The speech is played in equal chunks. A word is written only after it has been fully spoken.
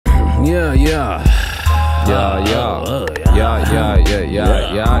Yeah, yeah. Yeah, yeah. Yeah, Yeah, yeah, yeah,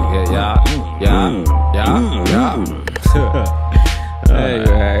 yeah, yeah, yeah, yeah, yeah.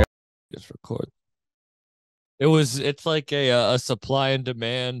 Hey, just record. It's like a supply and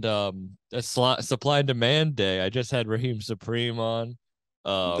demand supply and demand day. I just had Raheem Supreme on.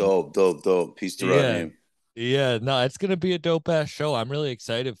 Um Dope. Peace to yeah. Raheem. Yeah, no, it's gonna be a dope ass show. I'm really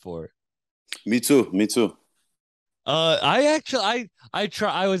excited for it. Me too.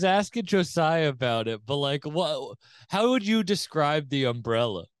 I was asking Josiah about it, but like how would you describe the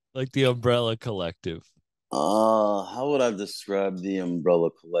umbrella? Like the Umbrella Collective? How would I describe the Umbrella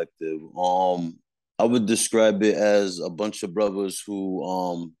Collective? I would describe it as a bunch of brothers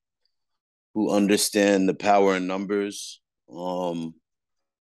who understand the power in numbers.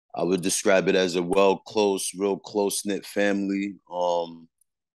 I would describe it as a real close knit family.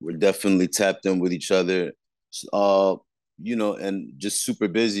 We're definitely tapped in with each other. Uh, and just super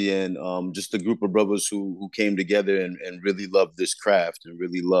busy, and just a group of brothers who came together and really love this craft and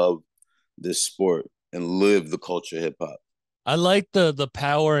really love this sport and live the culture hip hop. I like the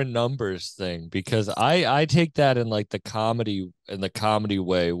power in numbers thing because I take that in like the comedy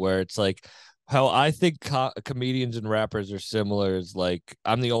way where it's like how I think comedians and rappers are similar is like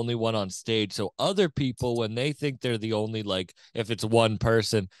I'm the only one on stage, so other people when they think they're the only, like if it's one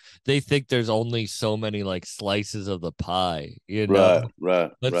person, they think there's only so many like slices of the pie, you know.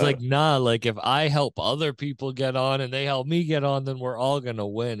 But it's Right. like, nah, like if I help other people get on and they help me get on, then we're all gonna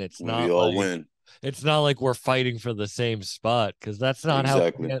win. We all win. It's not like we're fighting for the same spot because that's not how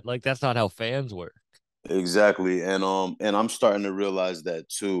Exactly. that's not how fans work. Exactly. And I'm starting to realize that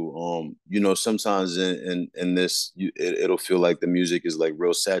too. Sometimes in this it'll feel like the music is like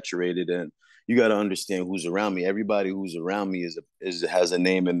real saturated, and you got to understand who's around me. Everybody who's around me is has a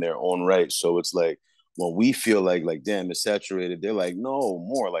name in their own right. So it's like when we feel like damn it's saturated, they're like no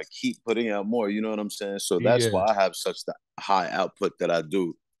more, like keep putting out more, you know what I'm saying? So that's Yeah. why I have such the high output that I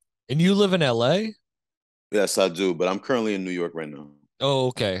do. And you live in LA? Yes, I do, but I'm currently in New York right now. Oh,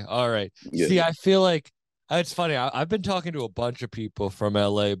 okay. All right. Yeah. See, I feel like it's funny. I've been talking to a bunch of people from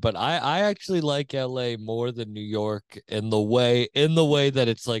LA, but I actually like LA more than New York in the way that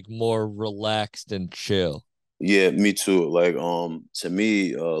it's like more relaxed and chill. Yeah, me too. Like, to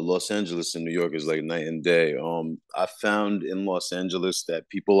me, Los Angeles and New York is like night and day. I found in Los Angeles that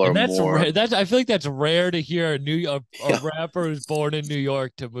people are And that's more. rare. That's I feel like that's rare to hear a Yeah, rapper who's born in New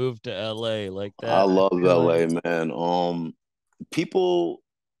York to move to LA like I that. I love feel LA, like man. People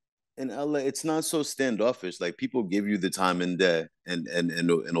in LA, it's not so standoffish. Like people give you the time in day, and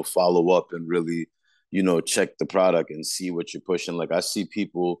it'll follow up and really, check the product and see what you're pushing. Like I see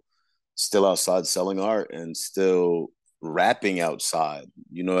people still outside selling art and still rapping outside.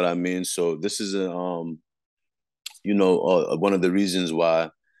 You know what I mean? So this is one of the reasons why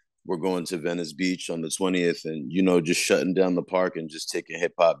we're going to Venice Beach on the 20th, and just shutting down the park and just taking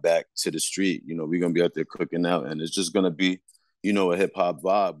hip hop back to the street. We're gonna be out there cooking out, and it's just gonna be, a hip hop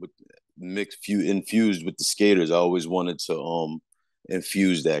vibe with infused with the skaters. I always wanted to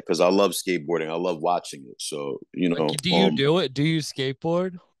infuse that because I love skateboarding. I love watching it. So do you do it? Do you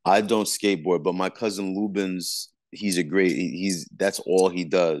skateboard? I don't skateboard, but my cousin Lubin's he's a great he's that's all he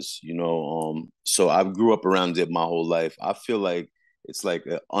does. So I grew up around it my whole life. I feel like it's like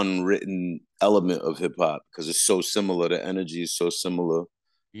an unwritten element of hip hop because it's so similar. The energy is so similar.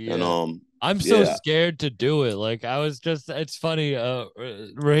 And Yeah. I'm so yeah, scared to do it. Like it's funny,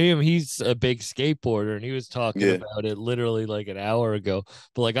 Raheem, he's a big skateboarder and he was talking yeah, about it literally like an hour ago.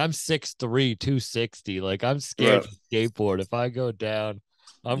 But like I'm 6'3", 260. Like I'm scared right. to skateboard. If I go down,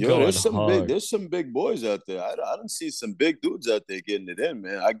 I'm Yo, going hard. there's some big boys out there. I don't see some big dudes out there getting it in,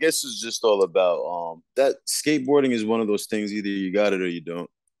 man. I guess it's just all about that skateboarding is one of those things, either you got it or you don't.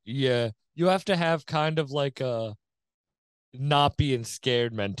 Yeah. You have to have kind of like a not being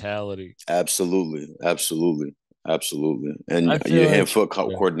scared mentality. Absolutely. And I feel your like hand foot yeah.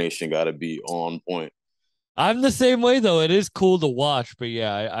 coordination got to be on point. I'm the same way though. It is cool to watch, but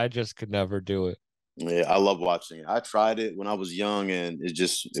yeah, I just could never do it. Yeah, I love watching it. I tried it when I was young, and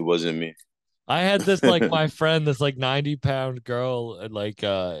it wasn't me. I had this like my friend, this like 90-pound girl, and like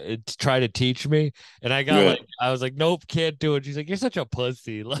try to teach me, and Yeah, I was like, nope, can't do it. She's like, you're such a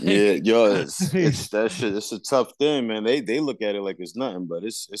pussy. Like, yeah, yo, it's that shit. It's a tough thing, man. They look at it like it's nothing, but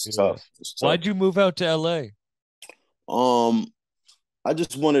it's yeah. tough. It's tough. Why'd you move out to LA? Um, I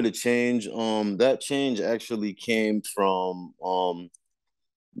just wanted to change. That change actually came from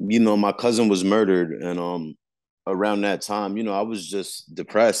my cousin was murdered, and around that time, I was just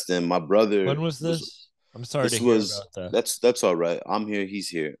depressed, and my brother When was was. this? I'm sorry to This hear was about that. that's all right. I'm here. He's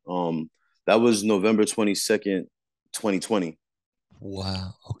here. That was November 22nd, 2020.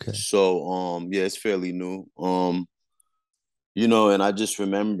 Wow. Okay. So yeah, it's fairly new. And I just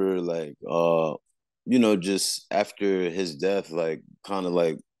remember like just after his death, like kind of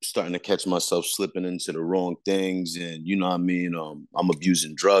like starting to catch myself slipping into the wrong things, and you know what I mean. I'm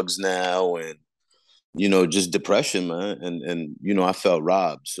abusing drugs now, and just depression, man, and I felt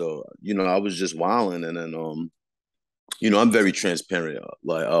robbed. So I was just wilding, and then I'm very transparent.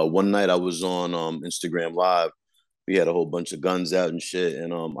 Like one night I was on Instagram Live. We had a whole bunch of guns out and shit,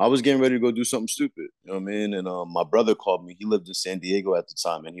 and I was getting ready to go do something stupid. You know what I mean? And my brother called me. He lived in San Diego at the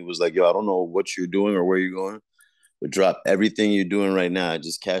time, and he was like, "Yo, I don't know what you're doing or where you're going, but drop everything you're doing right now. I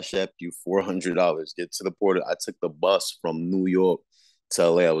just cash app you $400. Get to the port." I took the bus from New York to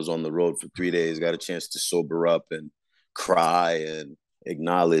LA. I was on the road for 3 days. Got a chance to sober up and cry and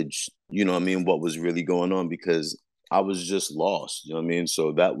acknowledge, what I mean, what was really going on, because I was just lost. You know what I mean?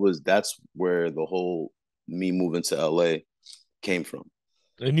 So that's where the whole me moving to LA came from.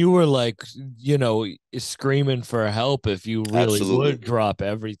 And you were like, screaming for help if you really Absolutely. would drop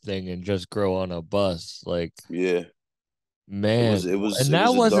everything and just grow on a bus. Like, Yeah. It man, was it was and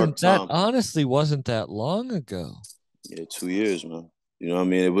it was a dark that time. honestly wasn't that long ago. Yeah, 2 years, man. You know what I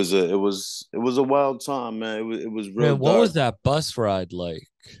mean? It was a wild time, man. It was real Man, what dark. was that bus ride like?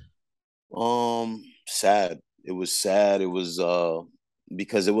 Sad. It was sad. It was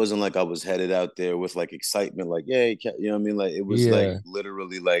because it wasn't like I was headed out there with like excitement, like, yeah, you know what I mean? Like it was like Yeah.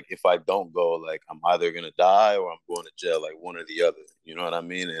 literally like if I don't go, like I'm either gonna die or I'm going to jail, like one or the other. You know what I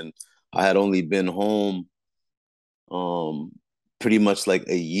mean? And I had only been home um pretty much like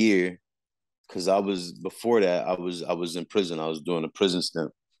a year, because I was before that I was in prison. I was doing a prison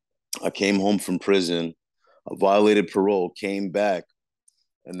stint. I came home from prison, I violated parole, came back,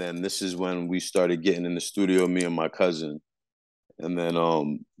 and then this is when we started getting in the studio, me and my cousin. And then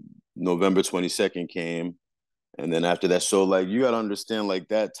November 22nd came. And then after that, so like you gotta understand, like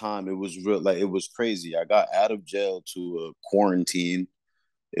that time it was real, like it was crazy. I got out of jail to a quarantine.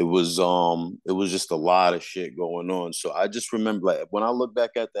 It was just a lot of shit going on. So I just remember, like when I look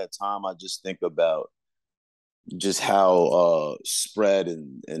back at that time, I just think about just how spread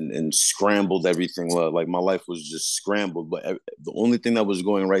and scrambled everything was. Like my life was just scrambled, but the only thing that was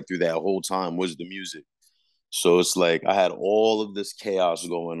going right through that whole time was the music. So it's like I had all of this chaos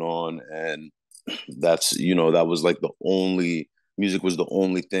going on, and that was like the only music was the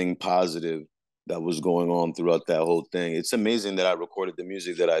only thing positive that was going on throughout that whole thing. It's amazing that I recorded the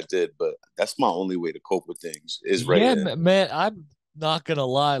music that I did, but that's my only way to cope with things is Yeah, writing it. man, I'm not gonna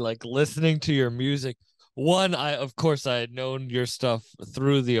lie, like listening to your music. One, I of course I had known your stuff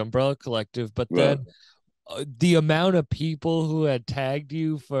through the Umbrella Collective, but Right. then the amount of people who had tagged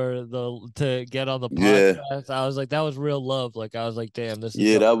you for the to get on the Yeah. podcast, I was like, that was real love. Like I was like, damn, this is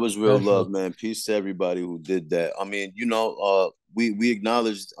Yeah, something that was real love, special. man. Peace to everybody who did that. I mean, we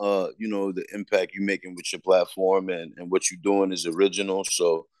acknowledged the impact you're making with your platform, and what you're doing is original.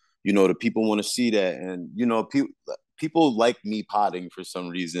 So, the people want to see that, and people like me potting for some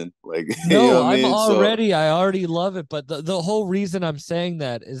reason. Like, you know No, what I mean? So I already love it. But the whole reason I'm saying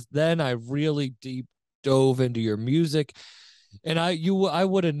that is then I really deep dove into your music. And I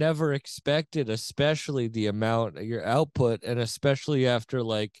would have never expected, especially the amount of your output, and especially after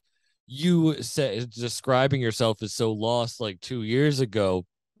like you said describing yourself as so lost like 2 years ago.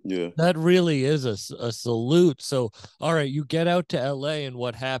 yeah. That really is a salute. So, all right, you get out to LA and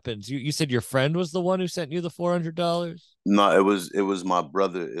what happens? You said your friend was the one who sent you the $400? No, it was my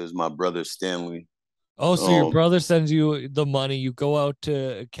brother. It was my brother Stanley. Oh, so your Um, brother sends you the money. You go out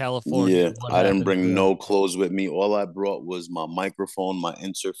to California. yeah, What I didn't happens bring then? no clothes with me. All I brought was my microphone, my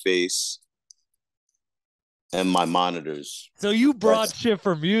interface, and my monitors. So you That's brought shit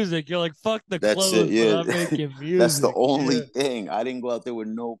for music. You're like, fuck the That's it. clothes, but I'm Yeah. making That's the music. only Yeah. thing. I didn't go out there with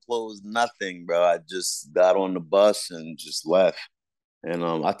no clothes, nothing, bro. I just got on the bus and just left. And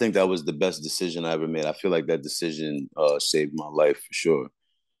I think that was the best decision I ever made. I feel like that decision saved my life for sure.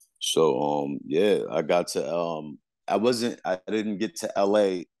 So yeah, I didn't get to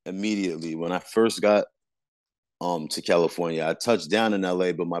LA immediately. When I first got to California, I touched down in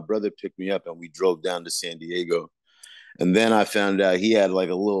LA, but my brother picked me up and we drove down to San Diego. And then I found out he had like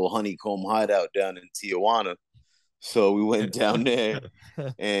a little honeycomb hideout down in Tijuana. So we went down there,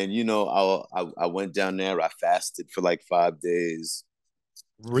 and I went down there. I fasted for like 5 days.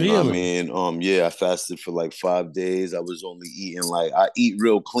 You know what I Really? mean? Yeah, I fasted for like 5 days. I was only eating, like, I eat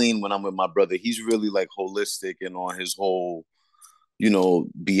real clean when I'm with my brother. He's really like holistic and on his whole,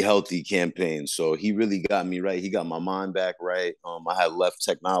 be healthy campaign. So he really got me right. He got my mind back right. I had left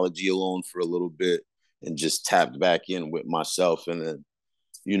technology alone for a little bit and just tapped back in with myself, and then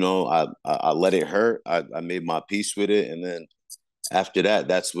I let it hurt. I made my peace with it, and then after that,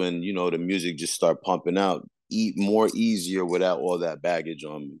 that's when, the music just start pumping out, eat more easier without all that baggage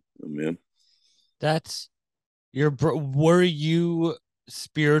on me. Man. That's were you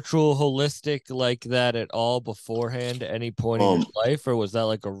spiritual, holistic like that at all beforehand, at any point in your Um, life, or was that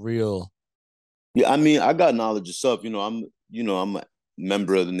like a real? yeah, I mean, I got knowledge of stuff. I'm a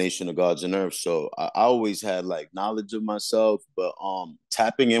member of the Nation of Gods and Earth, so I always had like knowledge of myself. But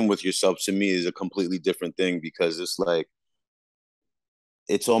tapping in with yourself to me is a completely different thing because it's like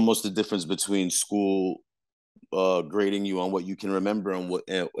it's almost the difference between school grading you on what you can remember and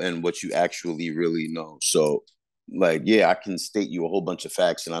what you actually really know. So like yeah, I can state you a whole bunch of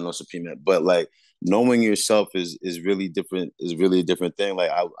facts and I know Supreme, but like knowing yourself is really different, is really a different thing.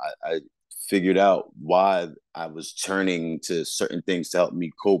 Like I figured out why I was turning to certain things to help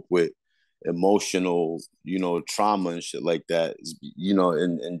me cope with emotional, trauma and shit like that,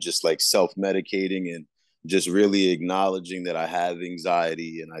 and just like self-medicating and just really acknowledging that I have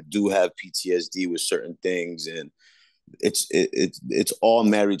anxiety and I do have PTSD with certain things, and it's all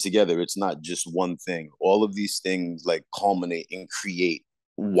married together. It's not just one thing. All of these things like culminate and create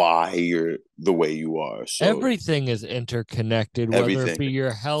why you're the way you are. So Everything is interconnected, whether it everything, be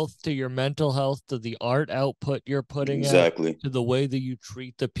your health to your mental health to the art output you're putting out exactly. to the way that you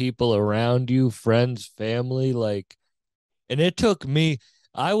treat the people around you, friends, family. Like, and it took me,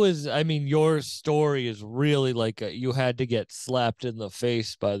 I mean, your story is really like you had to get slapped in the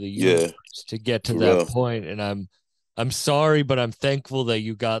face by the universe Yeah, to get to for that real. point. And I'm sorry, but I'm thankful that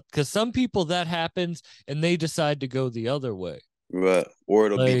you got, because some people that happens and they decide to go the other way. Right. Or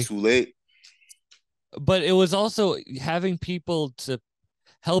it'll be Like, too late. but it was also having people to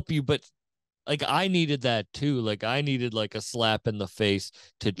help you, but like I needed that too. Like I needed like a slap in the face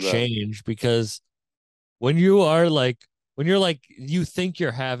to Right. change, because when you are like when you're like you think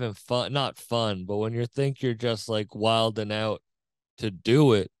you're having fun, not fun, but when you think you're just like wilding out to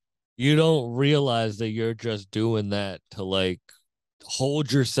do it, you don't realize that you're just doing that to like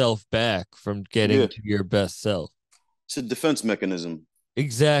hold yourself back from getting Yeah. to your best self. It's a defense mechanism.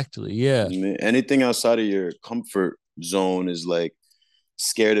 Exactly. Yeah. I mean, anything outside of your comfort zone is like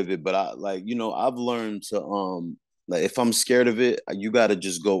scared of it. But I like, I've learned to like if I'm scared of it, you gotta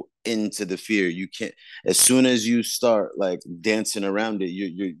just go into the fear. You can't, as soon as you start like dancing around it,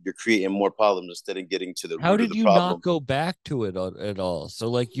 you're creating more problems instead of getting to the How root of did the you not problem. go back to it at all? So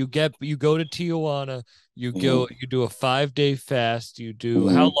like you go to Tijuana, Mm-hmm. you do a 5 day fast, you do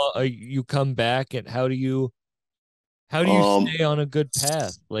how Mm-hmm. long you come back, and how do you Um, stay on a good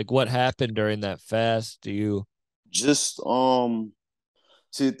path? Like what happened during that fast? Do you just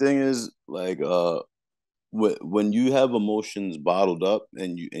see the thing is like when you have emotions bottled up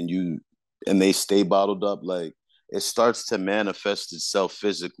and they stay bottled up, like it starts to manifest itself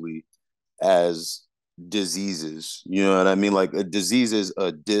physically as diseases. You know what I mean? Like a disease is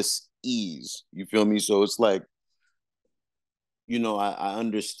a dis-ease. You feel me? So it's like, I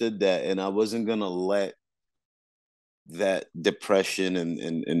understood that and I wasn't gonna let that depression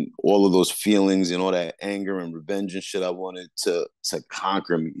and all of those feelings and all that anger and revenge and shit I wanted to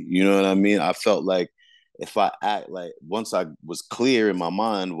conquer me. You know what I mean? I felt like if I act like once I was clear in my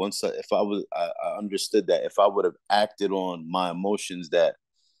mind, if I understood that if I would have acted on my emotions, that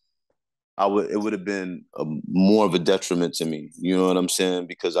it would have been more of a detriment to me. You know what I'm saying?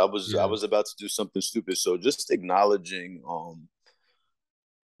 Because I Yeah. was about to do something stupid. So just acknowledging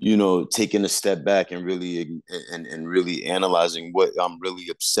taking a step back and really analyzing what I'm really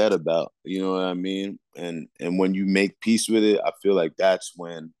upset about. You know what I mean? And when you make peace with it, I feel like that's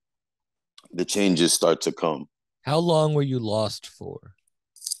when the changes start to come. How long were you lost for?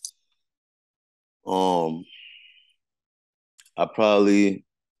 Um, I probably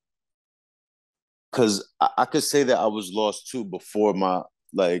because I could say that I was lost too before my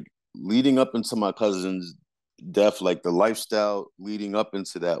like leading up into my cousin's death. Like the lifestyle leading up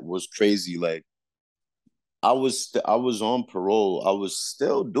into that was crazy. Like I was on parole. I was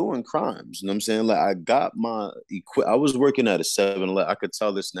still doing crimes. You know what I'm saying? Like I got my I was working at a 7-Eleven. I could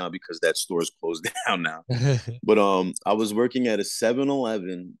tell this now because that store's closed down now. But I was working at a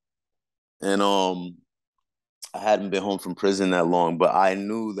 7-Eleven, and I hadn't been home from prison that long, but I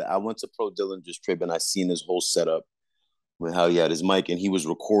knew that I went to Pro Dillinger's crib and I seen his whole setup with how he had his mic and he was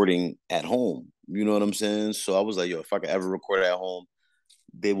recording at home. You know what I'm saying? So I was like, yo, if I could ever record at home,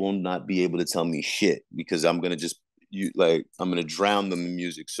 they will not be able to tell me shit because I'm gonna drown them in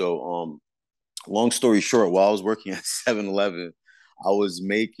music. So long story short, while I was working at 7-Eleven, I was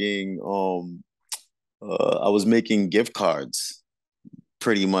making I was making gift cards,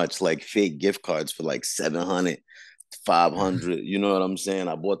 pretty much like fake gift cards for like 700, 500. You know what I'm saying?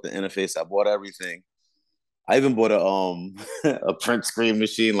 I bought the interface, I bought everything. I even bought a a print screen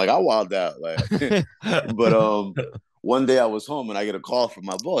machine. Like I wild out. Like, but one day I was home and I get a call from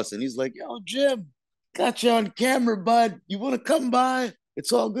my boss and he's like, "Yo, Jim, got you on camera, bud. You want to come by?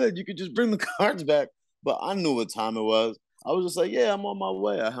 It's all good. You could just bring the cards back." But I knew what time it was. I was just like, "Yeah, I'm on my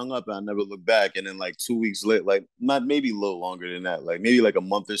way." I hung up and I never looked back. And then like 2 weeks later, like not maybe a little longer than that, like maybe like a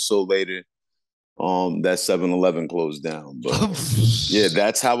month or so later, that 7-Eleven closed down. But yeah,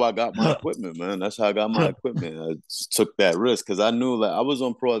 that's how I got my equipment, man. That's how I got my equipment. I just took that risk because I knew like I was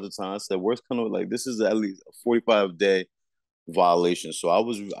on pro at the time. I said, worst kind of like this is at least a 45-day violation. So I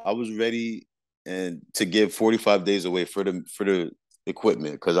was ready and to give 45 days away for the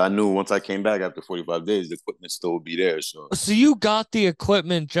equipment because I knew once I came back after 45 days, the equipment still would be there. So So you got the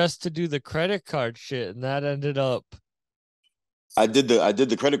equipment just to do the credit card shit, and that ended up I did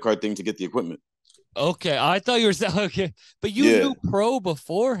the credit card thing to get the equipment. okay. I thought you were saying okay, but you Yeah, knew pro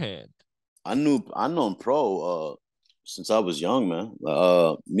beforehand. I known Pro since I was young, man.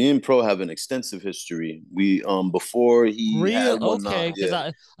 Me and Pro have an extensive history. We before he Real had one okay, because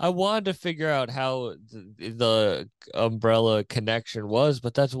yeah. I wanted to figure out how the umbrella connection was,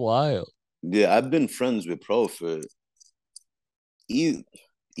 but that's wild. Yeah, I've been friends with Pro for e-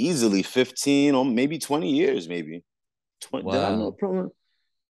 easily 15 or maybe 20 years, maybe. 20, did I know Wow. Pro?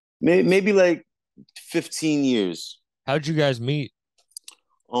 Maybe like 15 years. How'd you guys meet?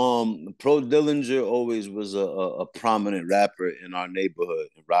 Pro Dillinger always was a prominent rapper in our neighborhood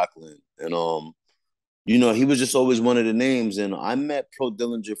in Rockland. And he was just always one of the names. And I met Pro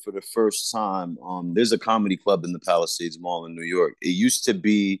Dillinger for the first time. There's a comedy club in the Palisades Mall in New York. It used to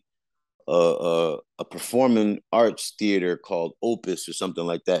be a performing arts theater called Opus or something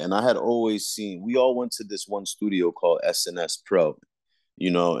like that. And I had always seen. We all went to this one studio called SNS Pro.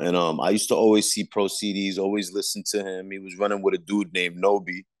 And I used to always see Pro CDs, always listen to him. He was running with a dude named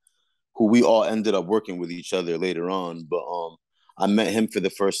Nobi, who we all ended up working with each other later on. But I met him for the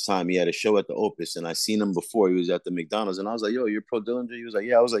first time. He had a show at the Opus, and I seen him before. He was at the McDonald's, and I was like, "Yo, you're Pro Dillinger?" He was like,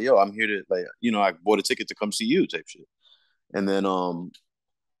 "Yeah." I was like, "Yo, I'm here to like, I bought a ticket to come see you," type shit. And then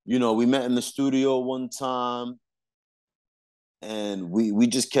we met in the studio one time, and we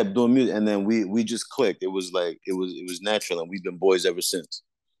just kept doing music, and then we just clicked. It was like it was natural, and we've been boys ever since.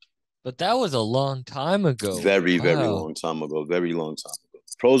 But that was a long time ago. Very, very Wow. long time ago. Very long time ago.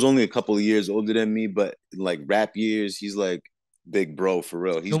 Pro's only a couple of years older than me, but in like rap years, he's like big bro for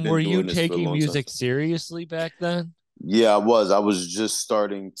real. He's And were been you doing this for a taking long time. music seriously back then? Yeah, I was. I was just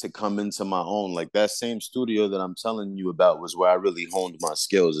starting to come into my own. Like that same studio that I'm telling you about was where I really honed my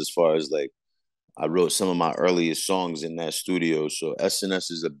skills as far as like I wrote some of my earliest songs in that studio. So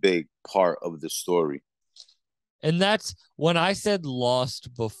SNS is a big part of the story. And that's when I said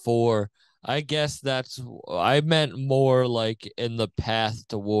lost before, I guess I meant more like in the path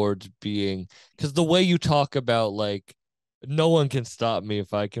towards being, because the way you talk about like no one can stop me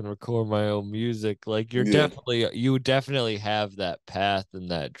if I can record my own music, like Yeah, you definitely have that path and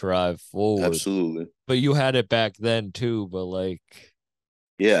that drive forward. absolutely. But you had it back then too, but like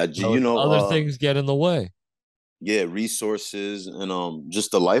Yeah, other things get in the way. yeah, resources and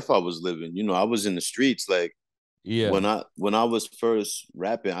just the life I was living. I was in the streets like Yeah. when I was first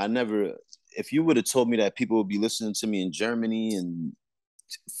rapping, I never if you would have told me that people would be listening to me in Germany and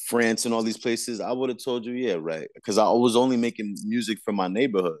France and all these places, I would have told you, yeah, right. Because I was only making music for my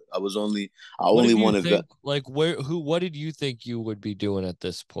neighborhood. I What only did you wanted to think? Like, what did you think you would be doing at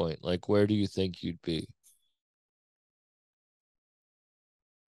this point? Like, where do you think you'd be I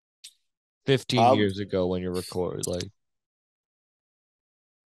 15 years ago when you record? Like,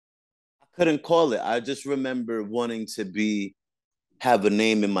 couldn't call it. I just remember wanting to have a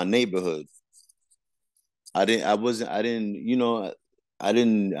name in my neighborhood. I didn't,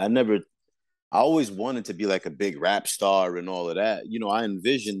 I never I always wanted to be like a big rap star and all of that. I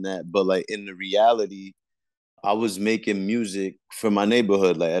envisioned that, but like in the reality, I was making music for my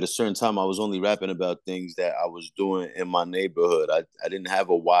neighborhood. Like at a certain time, I was only rapping about things that I was doing in my neighborhood. I didn't have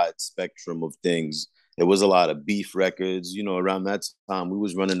a wide spectrum of things. There was a lot of beef records. Around that time, we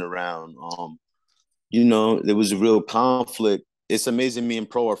was running around. There was a real conflict. It's amazing me and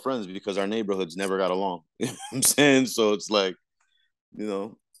Pro are friends because our neighborhoods never got along. You know what I'm saying? So it's like, you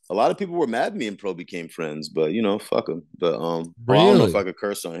know, a lot of people were mad me and Pro became friends, but fuck them. But oh, I don't know if really? I could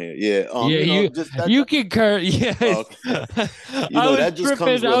curse on here. Yeah, Yeah, just that. you can curse. Yes, Okay. I That just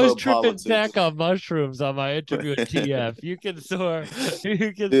comes with was hood tripping politics. Zach on mushrooms on my interview with TF. You can soar,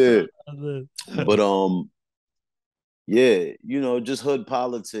 you can Yeah, soar on but this. yeah, just hood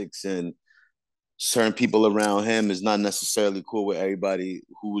politics and certain people around him is not necessarily cool with everybody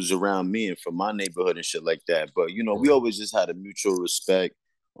who's around me and from my neighborhood and shit like that. But we Yeah. always just had a mutual respect.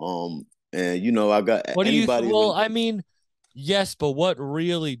 Um, And you know, I got What do you anybody well, when I mean, yes, but what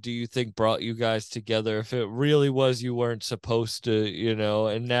really do you think brought you guys together if it really was you weren't supposed to,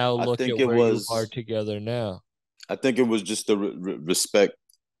 and now I look think at it where you are was together now? I think it was just the respect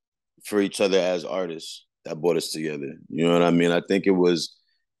for each other as artists that brought us together. You know what I mean? I think it was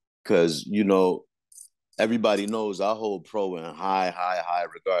because everybody knows I hold Pro in high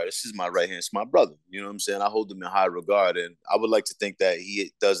regard. This is my right hand, it's my brother. You know what I'm saying? I hold him in high regard, and I would like to think that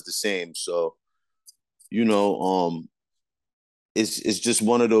he does the same. So, you know, it's just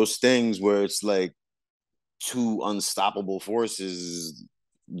one of those things where it's like two unstoppable forces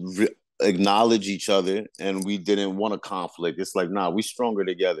acknowledge each other, and we didn't want a conflict. It's like, nah, we stronger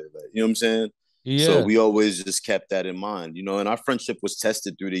together. Like, you know what I'm saying? So Yeah. we always just kept that in mind, and our friendship was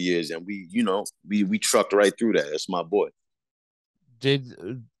tested through the years, and we trucked right through that. That's my boy.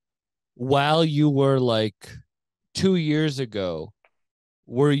 Did while you were like 2 years ago,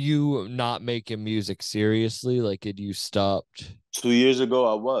 were you not making music seriously? Like, had you stopped 2 years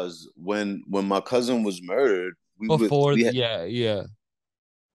ago, I was when my cousin was murdered. before? We had, Yeah, yeah.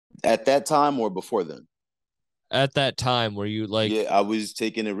 at that time or before then. At that time, were you like, Yeah, I was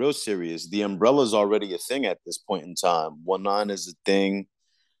taking it real serious. The umbrella's already a thing at this point in time. 1-9 is a thing.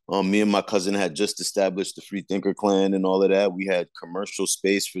 Me and my cousin had just established the Free Thinker Clan and all of that. We had commercial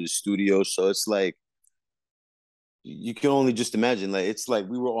space for the studio, so it's like you can only just imagine. Like it's like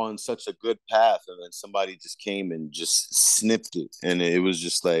we were on such a good path, and then somebody just came and just snipped it, and it was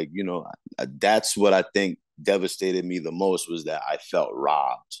just like that's what I think devastated me the most was that I felt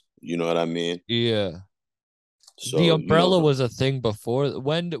robbed. You know what I mean? yeah. The So umbrella was a thing before.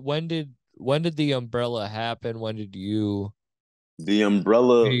 When did the umbrella happen? When did you the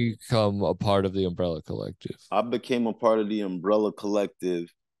umbrella. become a part of the umbrella collective? I became a part of the umbrella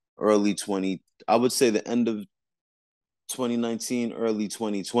collective early 20. I would say the end of 2019, early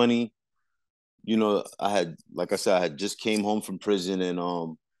 2020. I had, like I said, I had just came home from prison, and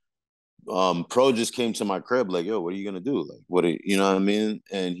Pro just came to my crib like, yo, what are you gonna do? Like, you know what I mean?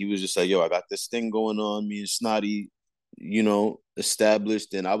 And he was just like, yo, I got this thing going on. Me and Snotty,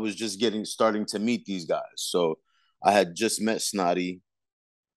 established, and I was just starting to meet these guys. So I had just met Snotty,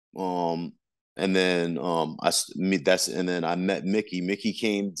 and then and then I met Mickey. Mickey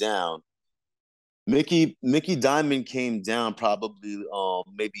came down. Mickey Diamond came down probably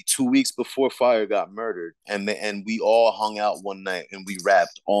maybe 2 weeks before Fire got murdered, and we all hung out one night and we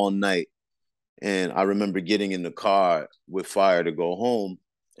rapped all night. And I remember getting in the car with Fire to go home,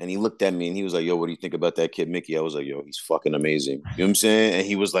 and he looked at me and he was like, "Yo, what do you think about that kid, Mickey?" I was like, "Yo, he's fucking amazing." You know what I'm saying? And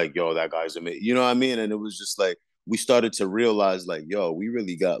he was like, "Yo, that guy's amazing." You know what I mean? And it was just like we started to realize, like, yo, we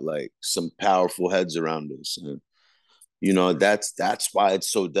really got like some powerful heads around us. And that's why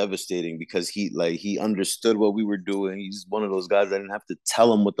it's so devastating, because he understood what we were doing. He's one of those guys that didn't have to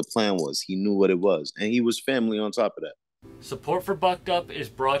tell him what the plan was. He knew what it was, and he was family on top of that. Support for Bucked Up is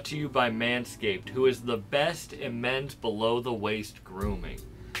brought to you by Manscaped, who is the best in men's below the waist grooming.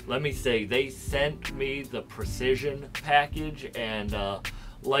 Let me say, they sent me the precision package, and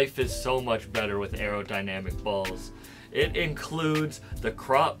life is so much better with aerodynamic balls. It includes the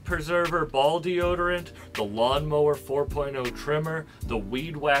Crop Preserver Ball Deodorant, the Lawnmower 4.0 Trimmer, the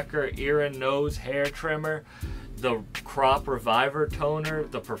Weed Whacker Ear and Nose Hair Trimmer, the Crop Reviver Toner,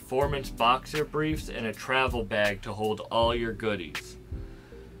 the Performance Boxer Briefs, and a travel bag to hold all your goodies.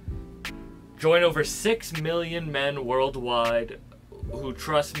 Join over 6 million men worldwide who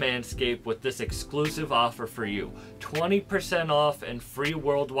trust Manscaped with this exclusive offer for you. 20% off and free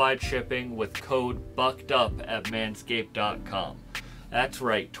worldwide shipping with code BUCKEDUP at manscaped.com. That's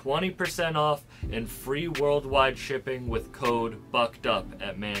right, 20% off and free worldwide shipping with code BUCKEDUP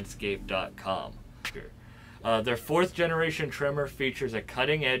at manscaped.com. Their 4th generation trimmer features a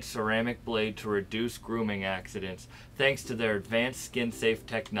cutting-edge ceramic blade to reduce grooming accidents thanks to their advanced skin-safe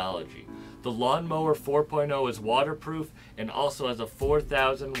technology. The Lawnmower 4.0 is waterproof and also has a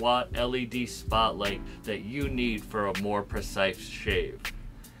 4,000 watt LED spotlight that you need for a more precise shave.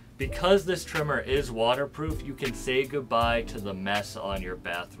 Because this trimmer is waterproof, you can say goodbye to the mess on your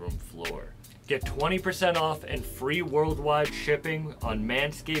bathroom floor. Get 20% off and free worldwide shipping on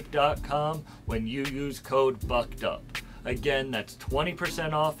manscaped.com when you use code BUCKEDUP. Again, that's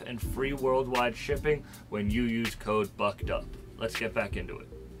 20% off and free worldwide shipping when you use code BUCKEDUP. Let's get back into it.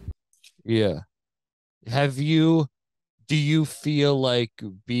 Yeah. Do you feel like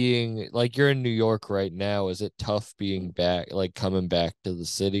being, like you're in New York right now, is it tough being back, like coming back to the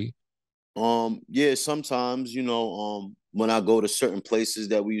city? Yeah, sometimes, when I go to certain places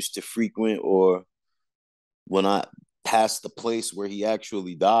that we used to frequent, or when I pass the place where he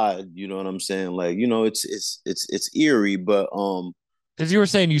actually died, you know what I'm saying? Like, it's eerie, but Because you were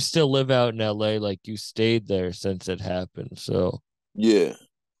saying you still live out in LA, like you stayed there since it happened. So Yeah.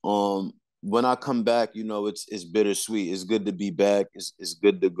 When I come back, it's bittersweet. It's good to be back. It's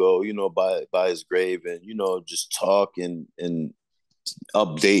good to go, by his grave and just talk and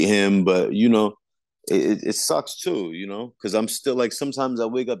update him. But it sucks too, because I'm still like sometimes I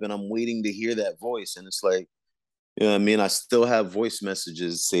wake up and I'm waiting to hear that voice, and it's like, I mean, I still have voice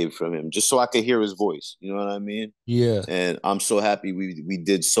messages saved from him just so I could hear his voice. You know what I mean? yeah, And I'm so happy we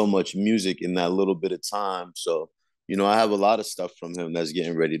did so much music in that little bit of time. So, I have a lot of stuff from him that's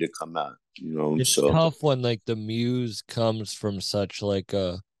getting ready to come out. it's So tough when like the muse comes from such like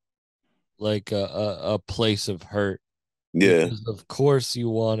a place of hurt, yeah, because of course you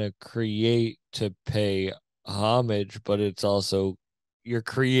want to create to pay homage, but it's also you're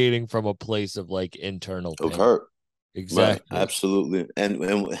creating from a place of like internal of pain. hurt. Right, Exactly. absolutely.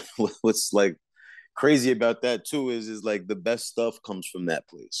 And what's like crazy about that too is like the best stuff comes from that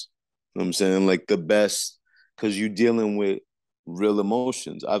place. You know what I'm saying? Like the best, because you're dealing with real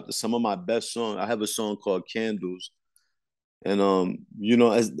emotions. Some of my best songs, I have a song called Candles. And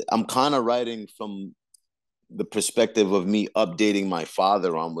as I'm kind of writing from the perspective of me updating my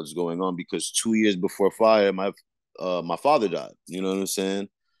father on what's going on, because 2 years before Fire, my father died. You know what I'm saying?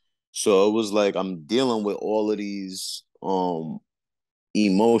 So it was like I'm dealing with all of these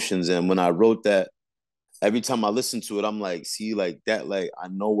emotions, and when I wrote that, every time I listen to it, I'm like, see, like that, like I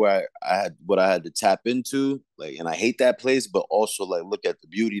know where I had what I had to tap into, like, and I hate that place, but also like look at the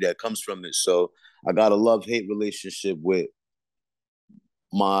beauty that comes from it. So I got a love hate relationship with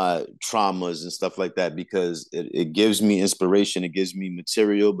my traumas and stuff like that, because it gives me inspiration, it gives me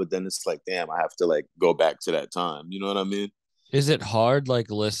material, but then it's like, damn, I have to like go back to that time. You know what I mean? Is it hard like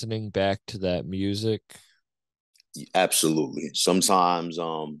listening back to that music? Absolutely. Sometimes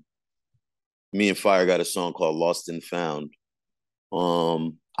me and Fire got a song called Lost and Found.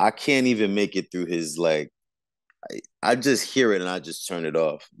 I can't even make it through his like I just hear it and I just turn it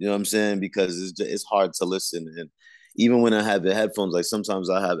off. You know what I'm saying? Because it's hard to listen. And even when I have the headphones, like sometimes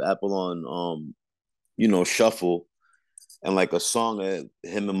I have Apple on shuffle, and like a song that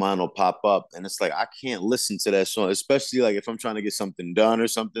him and mine will pop up, and it's like I can't listen to that song, especially like if I'm trying to get something done or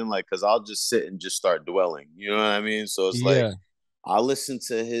something, like because I'll just sit and just start dwelling. You know what I mean? So it's like Yeah. I listen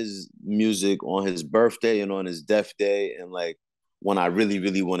to his music on his birthday and on his death day, and like when I really,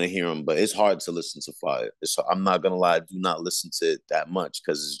 really want to hear him. But it's hard to listen to Fire. I'm not gonna lie, I do not listen to it that much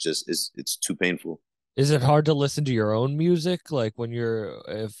because it's too painful. Is it hard to listen to your own music like when you're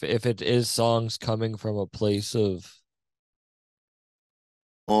if it is songs coming from a place of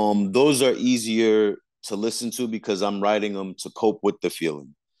Those are easier to listen to because I'm writing them to cope with the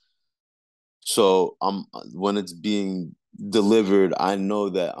feeling. So I'm when it's being delivered, I know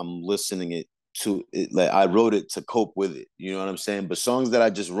that I'm listening it to it, like I wrote it to cope with it. You know what I'm saying? But songs that I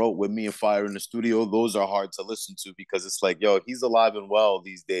just wrote with me and Fire in the studio, those are hard to listen to because it's like, yo, he's alive and well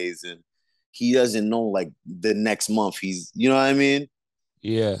these days, and he doesn't know like the next month he's, you know what I mean?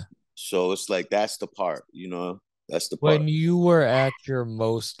 yeah. So it's like that's the part, that's the part. When you were at your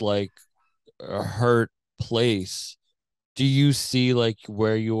most like hurt place, do you see like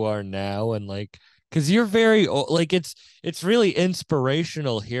where you are now and like because you're very like it's really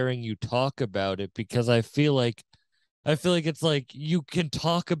inspirational hearing you talk about it because I feel like it's like you can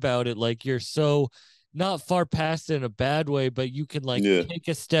talk about it like you're so not far past it in a bad way, but you can like Yeah, take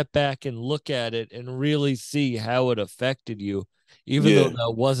a step back and look at it and really see how it affected you, even though yeah,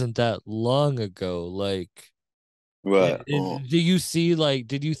 that wasn't that long ago. Like, right. do you see like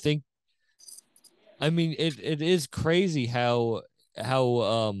did you think? I mean, it is crazy how I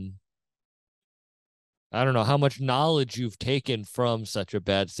don't know how much knowledge you've taken from such a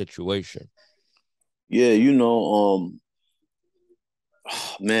bad situation. Yeah,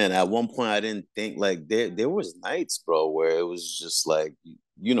 man, at one point I didn't think like there was nights, bro, where it was just like,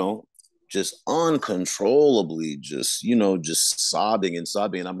 you know, just uncontrollably just sobbing and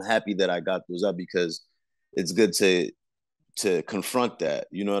sobbing. And I'm happy that I got those up because it's good to confront that.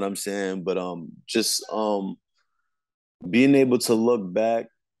 You know what I'm saying? But just being able to look back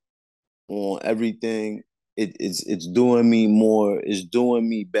on everything, it's doing me more, it's doing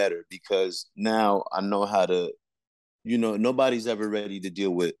me better because now I know how to, nobody's ever ready to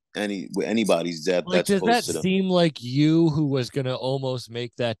deal with anybody's death Like, that's does close that to them. seem like you who was gonna almost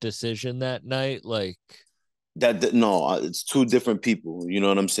make that decision that night? Like, That no, it's two different people. You know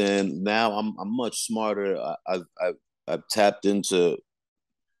what I'm saying? Now I'm much smarter. I've tapped into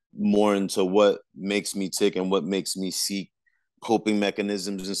more into what makes me tick and what makes me seek coping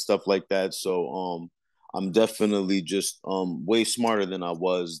mechanisms and stuff like that. So I'm definitely just way smarter than I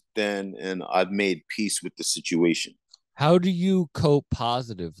was then, and I've made peace with the situation. how do you cope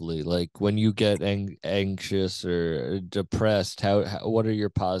positively? Like when you get anxious or depressed, what are your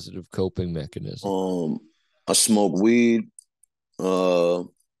positive coping mechanisms? Um, I smoke weed, uh,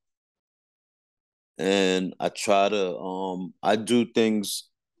 and I try to I do things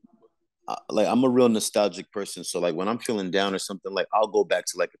like I'm a real nostalgic person. So like when I'm feeling down or something, like I'll go back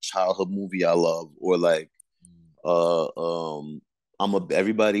to like a childhood movie I love, or like uh um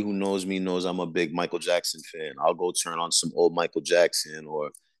everybody who knows me knows I'm a big Michael Jackson fan. I'll go turn on some old Michael Jackson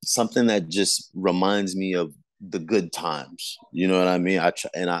or something that just reminds me of the good times. You know what I mean? I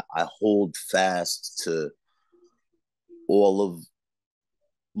hold fast to all of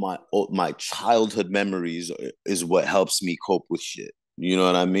my childhood memories is what helps me cope with shit. You know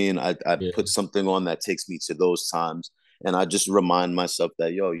what I mean? I Yeah. put something on that takes me to those times, and I just remind myself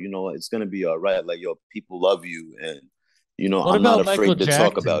that yo, you know what, it's gonna be all right. Like yo, people love you, and you know What I'm not about Michael afraid to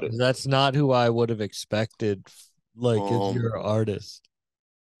talk Jackson? about it. Because that's not who I would have expected, like as Um, your artist.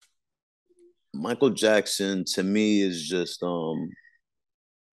 Michael Jackson to me is just how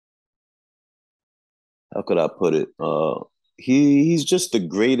could I put it? He's just the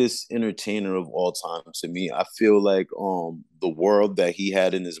greatest entertainer of all time to me. I feel like the world that he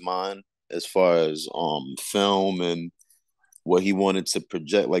had in his mind as far as film and what he wanted to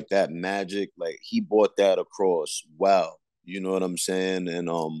project, like that magic, like he brought that across. Wow. You know what I'm saying? And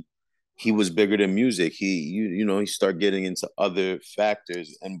he was bigger than music. You know, he started getting into other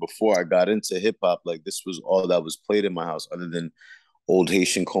factors. And before I got into hip hop, like this was all that was played in my house, other than old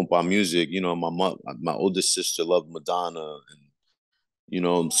Haitian compa music. You know, my oldest sister loved Madonna, and you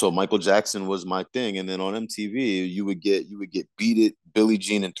know, so Michael Jackson was my thing. And then on MTV, you would get Beat It, Billie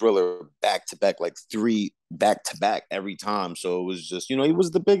Jean, and Thriller back to back, like three back to back every time. So it was just, you know, he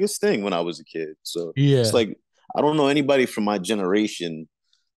was the biggest thing when I was a kid. So it's Yeah. like I don't know anybody from my generation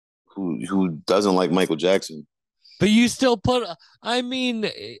who doesn't like Michael Jackson. But you still put, I mean,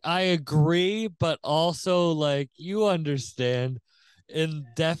 I agree, but also like you understand, and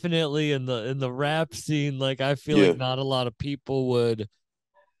definitely in the rap scene, like I feel like Yeah. not a lot of people would,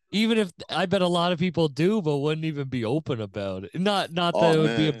 even if I bet a lot of people do, but wouldn't even be open about it. Not that Oh it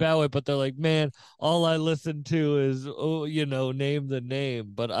would be man. about it, but they're like, man, all I listen to is, oh, you know, name the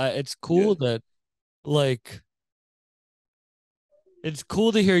name. But it's Yeah. cool that like it's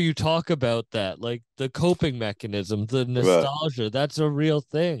cool to hear you talk about that, like the coping mechanism, the Right. nostalgia. That's a real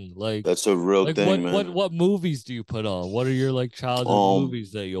thing. That's a real Like thing, man. what movies do you put on? What are your like childhood Um,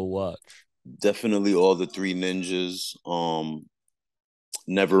 movies that you'll watch? Definitely all the Three Ninjas.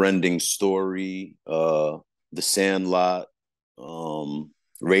 Never Ending Story, The Sandlot,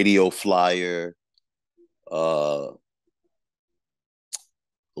 Radio Flyer, uh,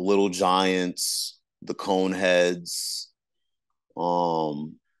 Little Giants, The Coneheads.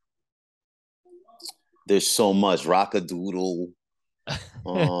 Um, there's so much. Rockadoodle, I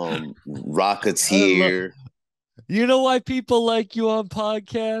love. Rocketeer. You know why people like you on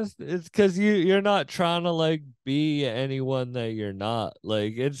podcast? It's because you're not trying to like be anyone that you're not.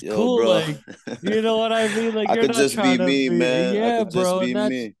 Like it's Yo, cool. bro, Like you know what I mean. Like I you're could not just be trying to me, be. man. I Yeah, could just bro, and be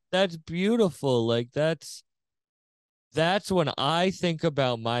me. that's beautiful. Like that's when I think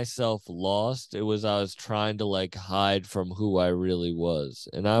about myself lost. It was I was trying to like hide from who I really was.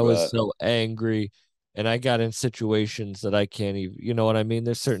 And I was Right. so angry and I got in situations that I can't even, you know what I mean?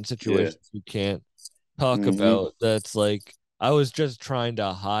 There's certain Yeah. situations you can't talk Mm-hmm. about that's like I was just trying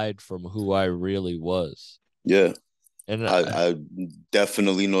to hide from who I really was. Yeah. And I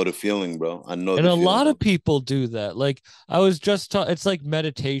definitely know the feeling, bro. I know and the a lot feeling. of people do that. Like I was just it's like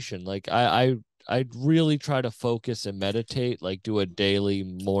meditation. Like I really try to focus and meditate, like do a daily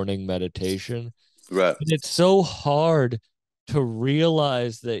morning meditation. Right. And it's so hard to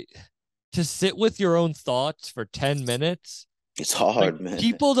realize that to sit with your own thoughts for 10 minutes, It's like hard, man.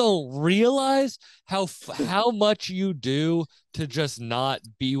 people don't realize how much you do to just not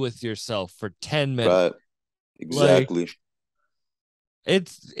be with yourself for 10 minutes. Right. Like Exactly.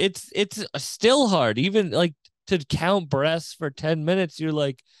 it's still hard even like to count breaths for 10 minutes. You're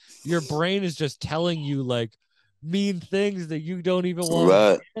like your brain is just telling you like mean things that you don't even want to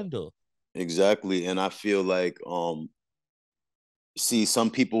Right. handle. Exactly. And I feel like see some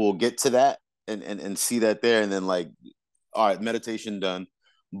people will get to that and see that there and then like all right, meditation done.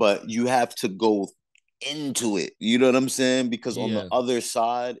 But you have to go into it. You know what I'm saying? Because on the Yeah. other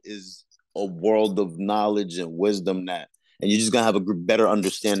side is a world of knowledge and wisdom that and you're just gonna have a better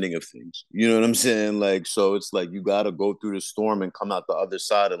understanding of things. You know what I'm saying? Like, so it's like you gotta go through the storm and come out the other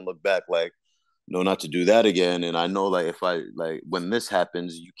side and look back like, no, not to do that again. And I know like if I like when this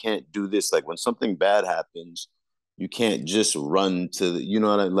happens, you can't do this. Like when something bad happens, you can't just run to the, you know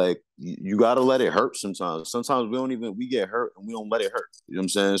what I like. You got to let it hurt sometimes. Sometimes we get hurt and we don't let it hurt. You know what I'm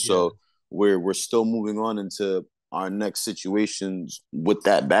saying? Yeah. So we're still moving on into our next situations with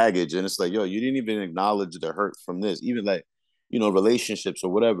that baggage, and it's like, yo, you didn't even acknowledge the hurt from this, even like, relationships or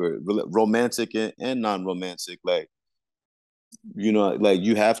whatever, romantic and non-romantic, like, like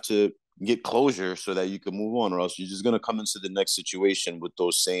you have to get closure so that you can move on, or else you're just gonna come into the next situation with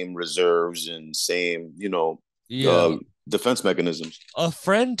those same reserves and same, Yeah. defense mechanisms. A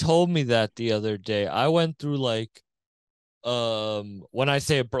friend told me that the other day. I went through like when I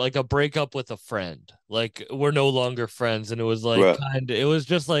say like a breakup with a friend, like we're no longer friends, and it was like Right. kind of, it was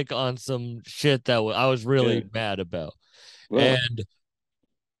just like on some shit that I was Yeah. really mad about. Right. And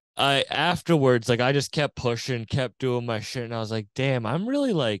I afterwards, like I just kept pushing, kept doing my shit, and I was like, damn, I'm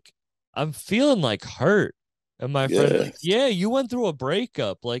really like, I'm feeling like hurt. And my friend's Yeah. like, yeah, you went through a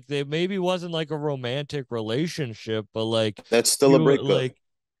breakup. Like they maybe wasn't like a romantic relationship, but like That's still a you breakup. like,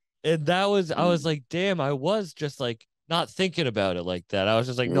 and that was, I was like, damn, I was just like not thinking about it like that. I was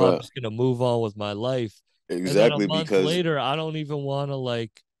just like, no, I'm Right. just gonna move on with my life. And then a Exactly, month because later, I don't even want to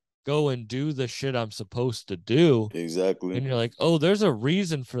like go and do the shit I'm supposed to do. exactly. And you're like, oh, there's a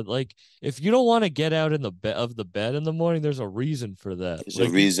reason for, like, if you don't want to get out in the bed of the bed in the morning, there's a reason for that. There's a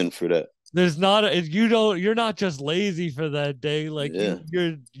Like reason for that. there's not you don't, you're not just lazy for that day. Like Yeah.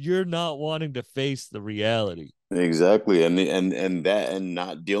 you're not wanting to face the reality. Exactly. And that, and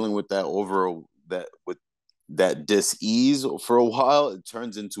not dealing with that over that with that dis-ease for a while, it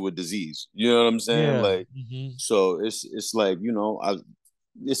turns into a disease. You know what I'm saying? Yeah. Like, Hmm. so it's like,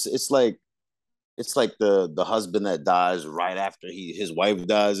 it's like the husband that dies right after his wife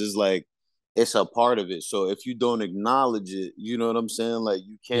dies is like, it's a part of it. So if you don't acknowledge it, you know what I'm saying? Like,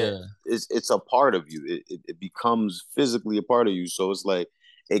 you can't. Yeah. It's a part of you. It becomes physically a part of you. So it's like,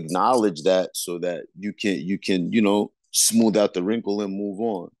 acknowledge that so that you can smooth out the wrinkle and move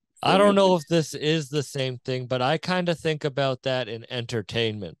on. I Feel me? don't know if this is the same thing, but I kind of think about that in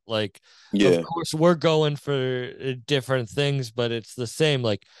entertainment. Like, of Yeah, course, we're going for different things, but it's the same.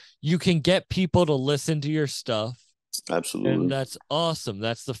 Like, you can get people to listen to your stuff, and absolutely. that's awesome.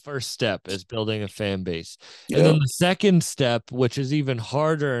 That's the first step, is building a fan base. And Yeah, then the second step, which is even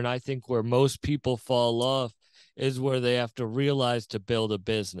harder, and I think where most people fall off, is where they have to realize to build a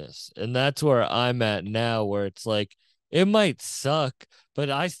business. And that's where I'm at now, where it's like, it might suck, but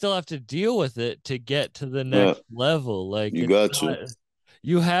I still have to deal with it to get to the yeah. next level. Like You it's got not, to.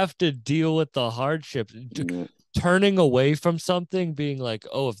 you have to deal with the hardships. Yeah, Turning away from something, being like,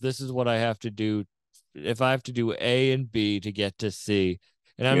 oh, if this is what I have to do, if I have to do A and B to get to C,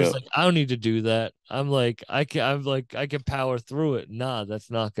 and I'm yeah. just like, I don't need to do that. I'm like, I'm like, I can power through it. Nah,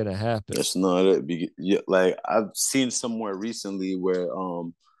 that's not gonna happen. That's not it. Yeah, like, I've seen somewhere recently where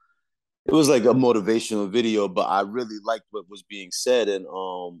it was like a motivational video, but I really liked what was being said. And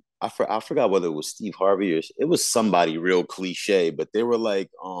I forgot whether it was Steve Harvey or it was somebody real cliche, but they were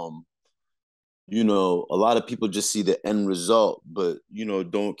like, a lot of people just see the end result, but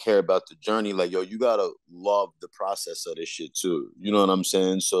don't care about the journey. Like, yo, you gotta love the process of this shit too. You know what I'm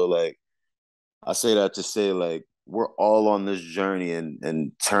saying? So like, I say that to say, like, we're all on this journey,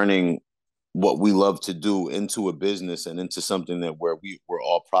 and turning what we love to do into a business and into something that where we're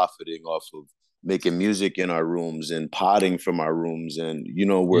all profiting off of, making music in our rooms and potting from our rooms, and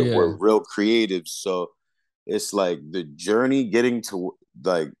we're Yeah. real creatives. So it's like the journey, getting to,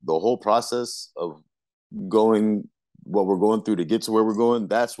 like, the whole process of going, what we're going through to get to where we're going,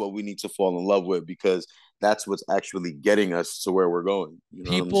 that's what we need to fall in love with, because that's what's actually getting us to where we're going. You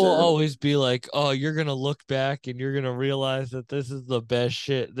know what I'm People saying? always be like, oh, you're gonna look back and you're gonna realize that this is the best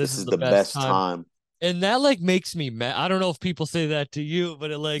shit. This This is is the the best best time. time. And that like makes me mad. I don't know if people say that to you,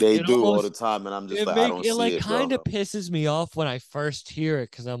 but it like, They it do all the almost, time, and I'm just it like, I make don't it see like it, kind bro. of pisses me off when I first hear it,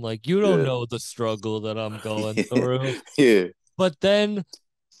 because I'm like, you don't Yeah. know the struggle that I'm going through. Yeah. But then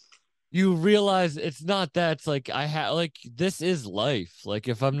you realize it's not that. It's like, I have, like, this is life. Like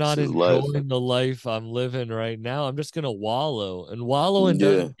if I'm This not is life. enjoying the life I'm living right now, I'm just gonna wallow, and wallowing Yeah.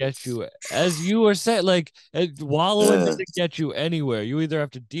 doesn't get you, as you were saying, like wallowing Yeah. doesn't get you anywhere. You either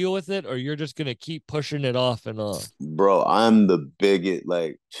have to deal with it, or you're just gonna keep pushing it off and off. Bro, I'm the biggest,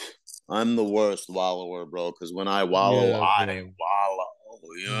 like, I'm the worst wallower, bro. Because when I wallow, Yeah, I bro.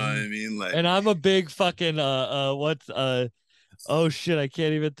 wallow. You know what Hmm. I mean? Like, And I'm a big fucking what's oh shit, I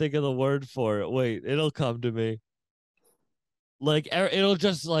can't even think of the word for it. Wait, it'll come to me. Like it'll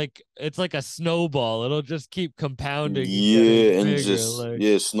just like, it's like a snowball. It'll just keep compounding and getting yeah, and bigger, just, like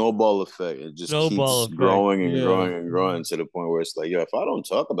yeah, snowball effect. It just snowball keeps effect. growing and Yeah. growing and Mhm. growing to the point where it's like, yo, if I don't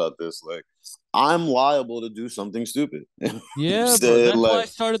talk about this, like, I'm liable to do something stupid. You know what I'm Yeah, bro. saying? That's why I Like,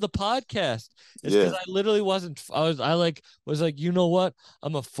 started the podcast. It's because Yeah. I literally wasn't. I was like, you know what?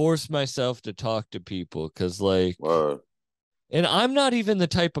 I'm gonna force myself to talk to people because Word. and I'm not even the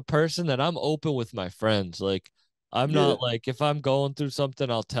type of person that I'm open with my friends. Like, I'm Yeah. not like if I'm going through something,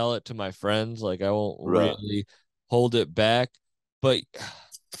 I'll tell it to my friends. Like, I won't Right. really hold it back. But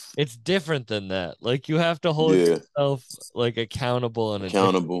it's different than that. Like, you have to hold Yeah. yourself like accountable in a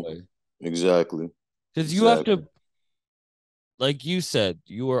different Accountable. way Exactly. because you have Exactly. to, like you said,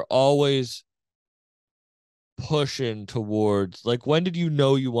 you are always pushing towards. Like, when did you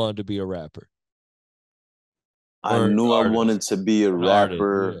know you wanted to be a rapper I or an knew I artist? wanted to be a An artist,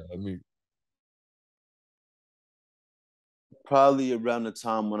 yeah. rapper I mean, probably around the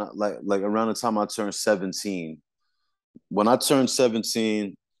time when like around the time I turned 17. When I turned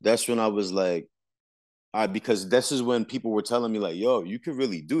 17, that's when I was like, all right, because this is when people were telling me like, yo, you can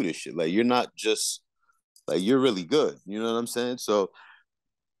really do this shit. Like you're not just like you're really good. You know what I'm saying? So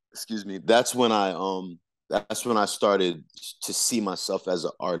excuse me, that's when I started to see myself as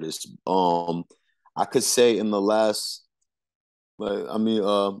an artist. I could say in the last like I mean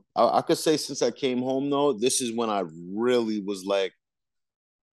I could say since I came home though, this is when I really was like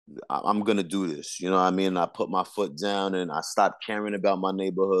I'm gonna do this. You know what I mean? I put my foot down and I stopped caring about my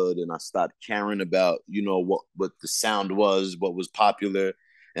neighborhood and I stopped caring about, you know, what the sound was, what was popular.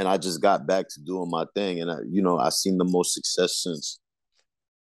 And I just got back to doing my thing. And I seen the most success since.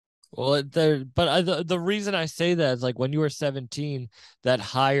 well, the reason I say that is like when you were 17, that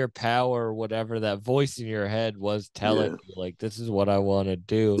higher power or whatever, that voice in your head was telling Yeah. you like this is what I want to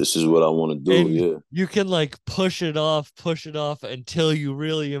do. This is what I want to do. And Yeah. you can like push it off until you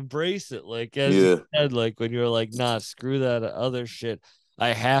really embrace it. Like as you Yeah. said, like when you're like, nah, screw that other shit.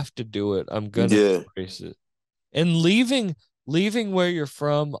 I have to do it. I'm gonna Yeah. embrace it. And leaving where you're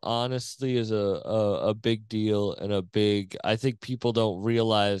from honestly is a big deal and a big I think people don't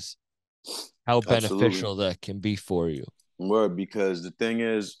realize how Absolutely. beneficial that can be for you. Word, because the thing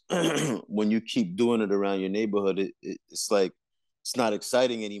is, when you keep doing it around your neighborhood, it's like it's not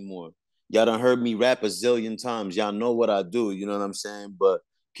exciting anymore. Y'all done heard me rap a zillion times. Y'all know what I do. You know what I'm saying? But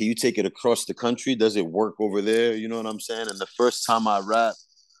can you take it across the country? Does it work over there? You know what I'm saying? And the first time I rapped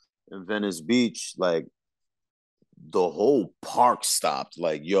in Venice Beach, like the whole park stopped.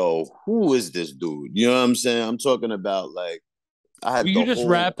 Like, yo, who is this dude? You know what I'm saying? I'm talking about like I Were had you the just whole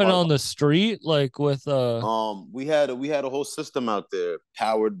rapping park. on the street like with We had a whole system out there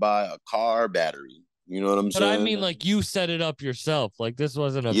powered by a car battery. You know what I'm but I saying? mean like you set it up yourself. Like this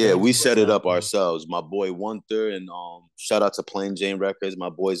wasn't a Yeah, we venue or set it up nothing. ourselves. My boy Wunter and shout out to Plain Jane Records, my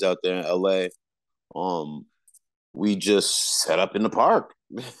boys out there in LA. Um, we just set up in the park.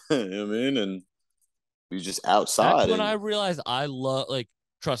 You know what I mean? And we just That's outside when I and realized I love like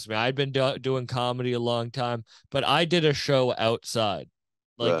trust me, I'd been doing comedy a long time, but I did a show outside.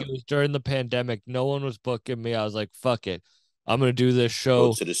 Like right, it was during the pandemic, no one was booking me. I was like, fuck it. I'm gonna do this go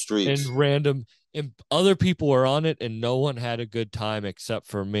show to the and streets. random and other people were on it and no one had a good time except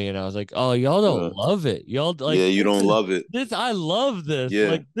for me. And I was like, oh, y'all don't Right. love it. Y'all like Yeah, you don't love it. this I love this. Yeah,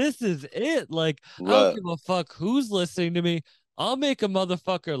 Like this is it. Like I don't right. give a fuck who's listening to me. I'll make a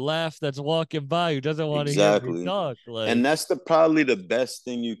motherfucker laugh that's walking by who doesn't want to hear me Exactly. talk. And Like that's the probably the best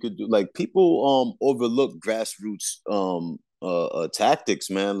thing you could do. Like people overlook grassroots tactics,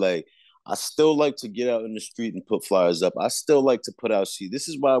 man. Like I still like to get out in the street and put flyers up. I still like to put out see. This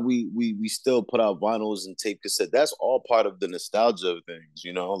is why we still put out vinyls and tape cassette. That's all part of the nostalgia of things,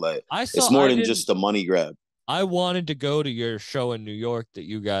 you know? Like it's more I than didn't just a money grab. I wanted to go to your show in New York that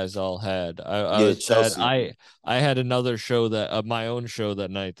you guys all had. I Yeah, was sad. Chelsea. I had another show that my own show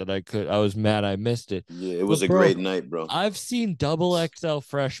that night that I was mad I missed it. Yeah, it was But a bro, great night, bro. I've seen double XL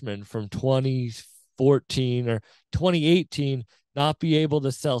freshmen from 2014 or 2018 not be able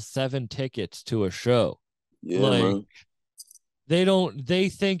to sell 7 tickets to a show. Yeah, Like man. they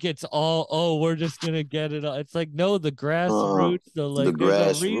think it's all oh we're just gonna get it it's like no the Uh grassroots the the like there's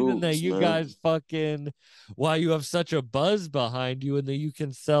a reason that grassroots, you man. guys fucking why you have such a buzz behind you and that you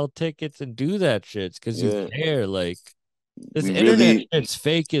can sell tickets and do that shit because you Yeah. care like this We internet really shit's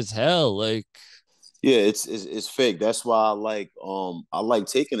fake as hell like Yeah, it's fake. That's why I like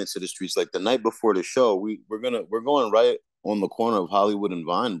taking it to the streets. Like the night before the show, we're going right on the corner of Hollywood and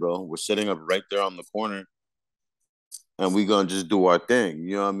Vine, bro. We're sitting up right there on the corner, and we gonna just do our thing.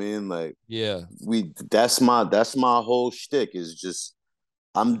 You know what I mean? Like yeah we that's my whole shtick is just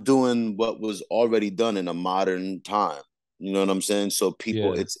I'm doing what was already done in a modern time. You know what I'm saying? So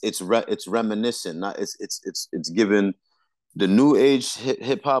people, yeah it's reminiscent, not it's given the new age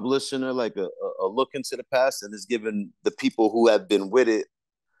hip hop listener like a look into the past, and it's given the people who have been with it,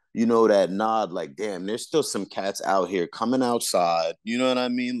 that nod, like, damn, there's still some cats out here coming outside. You know what I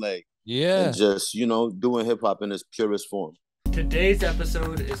mean? Like Yeah. and just, doing hip hop in its purest form. Today's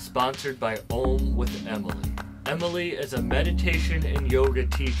episode is sponsored by Om with Emily. Emily is a meditation and yoga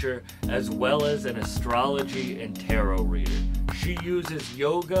teacher as well as an astrology and tarot reader. She uses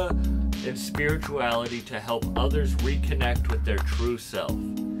yoga and spirituality to help others reconnect with their true self.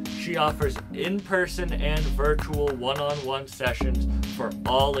 She offers in-person and virtual one-on-one sessions for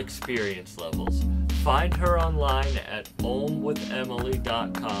all experience levels. Find her online at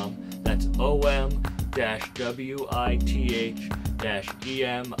omwithemily.com. That's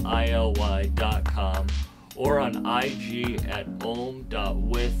OM-WITH-EMILY.com or on IG at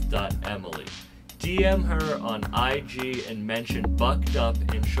om.with.emily. DM her on IG and mention Bucked Up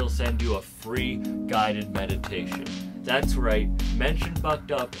and she'll send you a free guided meditation. That's right, mention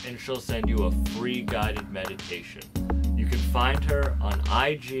Bucked Up and she'll send you a free guided meditation. You can find her on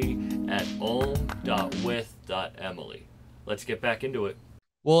IG at om.with.emily. Let's get back into it.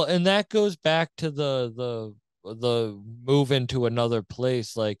 Well, and that goes back to the move into another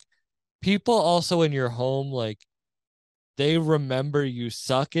place. Like, people also in your home, like, they remember you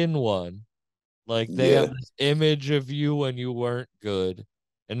sucking one. Like, they have this image of you when you weren't good.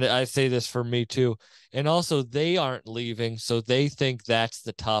 And I say this for me too. And also, they aren't leaving, so they think that's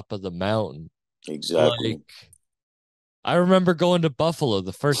the top of the mountain. Exactly. Like, I remember going to Buffalo.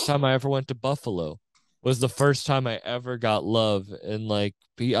 The first time I ever went to Buffalo was the first time I ever got love. And like,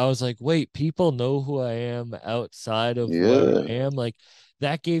 I was like, wait, people know who I am outside of where I am. Like,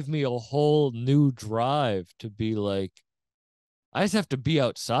 that gave me a whole new drive to be like, I just have to be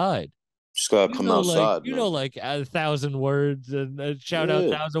outside. Just gotta come outside, man. Like 1,000 words and shout out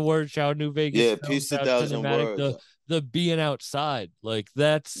 1,000 words, shout out New Vegas, yeah, peace to 1,000 cinematic, words. the being outside. Like,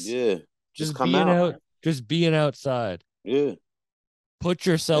 that's just come out. Just being outside. Yeah. Put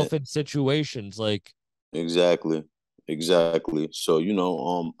yourself in situations like exactly. So,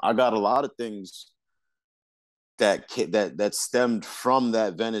 I got a lot of things that stemmed from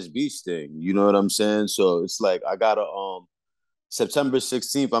that Venice Beach thing. You know what I'm saying? So it's like I got a September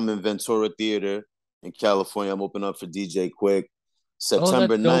 16th, I'm in Ventura Theater in California. I'm opening up for DJ Quick.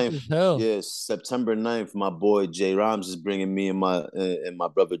 September 9th, September 9th, my boy Jay Rhymes is bringing me and my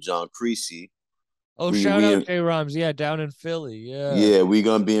brother John Creasy. Oh, shout out Jay Rhymes, down in Philly, Yeah, we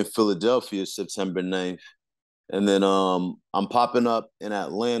gonna be in Philadelphia September 9th. And then I'm popping up in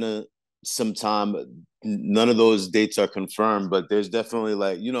Atlanta sometime. None of those dates are confirmed, but there's definitely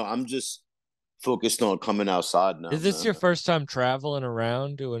I'm just focused on coming outside now. Is this your first time traveling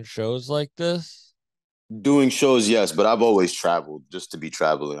around doing shows like this? Doing shows, yes, but I've always traveled just to be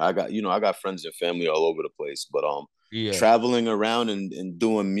traveling. I got friends and family all over the place, but traveling around and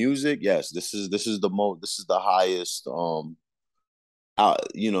doing music, yes, this is the highest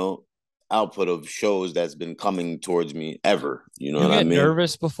output of shows that's been coming towards me ever. You know what I mean? You get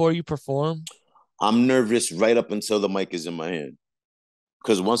nervous before you perform? I'm nervous right up until the mic is in my hand.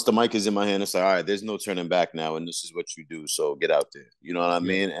 Because once the mic is in my hand, it's like, all right, there's no turning back now, and this is what you do. So get out there. You know what I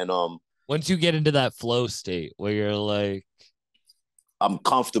mean? And once you get into that flow state where you're like, I'm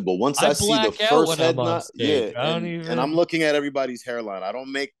comfortable. Once I see the first head nod, and I'm looking at everybody's hairline. I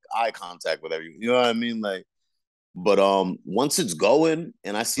don't make eye contact with everyone. You know what I mean? Like, but once it's going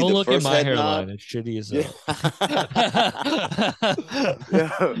and I see the first head nod, it's shitty as hell.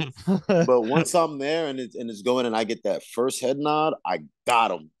 But once I'm there and it's going and I get that first head nod, I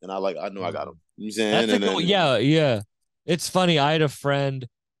got him, and I know I got him. You know what I'm saying? Yeah. It's funny. I had a friend.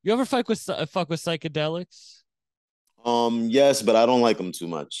 You ever fuck with psychedelics? Yes, but I don't like them too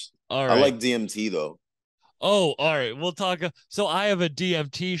much. All right. I like DMT though. Oh, all right. We'll talk. So I have a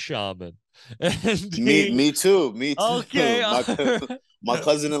DMT shaman. Me too. Okay. My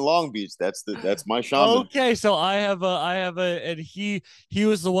cousin in Long Beach. That's my shaman. Okay, so I have and he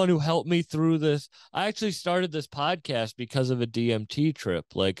was the one who helped me through this. I actually started this podcast because of a DMT trip.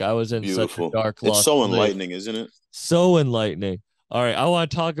 Like, I was in such a dark It's so enlightening, isn't it? So enlightening. All right, I want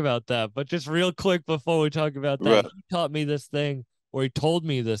to talk about that, but just real quick before we talk about that, he taught me this thing, or he told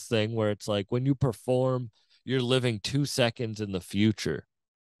me this thing where it's like when you perform, you're living 2 seconds in the future.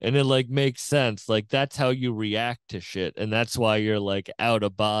 And it like makes sense. Like, that's how you react to shit. And that's why you're like out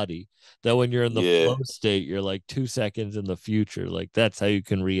of body. That when you're in the flow state, you're like 2 seconds in the future. Like, that's how you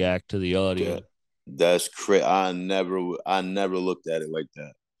can react to the audio. That's crazy. I never looked at it like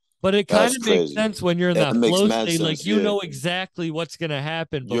that. But it kind of makes sense when you're in that flow state. Like, you know exactly what's gonna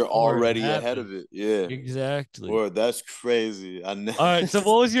happen. You're already ahead of it. Yeah, exactly. Or that's crazy. All right. So,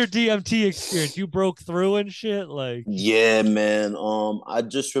 what was your DMT experience? You broke through and shit. Like, yeah, man. I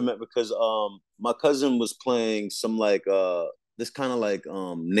just remember because my cousin was playing some this kind of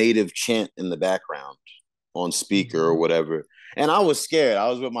native chant in the background. on speaker or whatever. And I was scared. I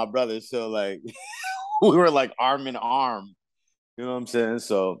was with my brother, so like we were like arm in arm. You know what I'm saying?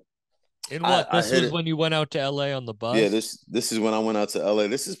 So And what? I This hit was it. when you went out to LA on the Yeah, bus? this is when I went out to LA.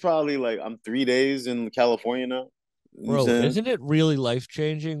 This is probably like I'm 3 days in California now. You know what I'm Bro, saying? isn't it really life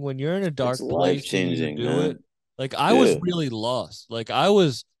changing when you're in a It's dark life place and you changing, do it? man. Like I was Yeah. really lost.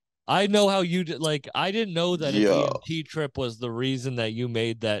 I know how you did. Like I didn't know that a Yeah. DMT trip was the reason that you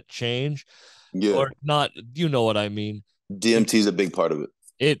made that change, Yeah. or not. You know what I mean? It DMT is a big part of it.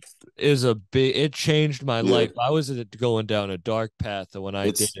 it is a big. It changed my Yeah. life. I was going down a dark path, and when I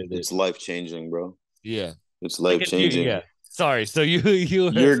did it, It's life changing, bro. yeah. It's I life guess you, changing. yeah. Sorry. So you were,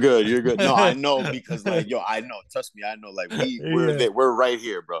 You're good. You're good. No, I know because like yo, I know. Trust me, I know. Like we're yeah, there. We're right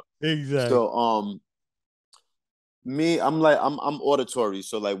here, bro. exactly. So me, I'm auditory.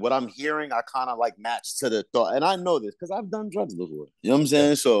 So like what I'm hearing, I kind of like match to the thought. And I know this because I've done drugs before. You know what I'm Yeah,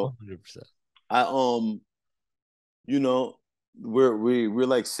 saying? So 100%. I you know, we're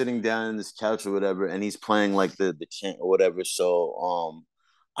like sitting down in this couch or whatever, and he's playing like the chant or whatever. So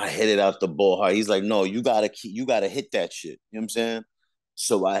I hit it out the ball hard. He's like, no, you gotta hit that shit. You know what I'm saying?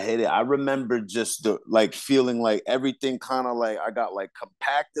 So I hit it. I remember just like feeling like everything kind of like I got like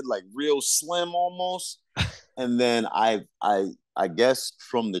compacted, like real slim almost. And then I guess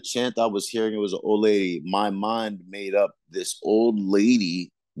from the chant I was hearing, it was an old lady. My mind made up this old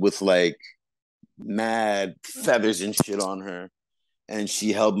lady with like mad feathers and shit on her. And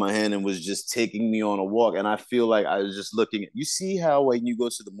she held my hand and was just taking me on a walk. And I feel like I was just looking. You see how when you go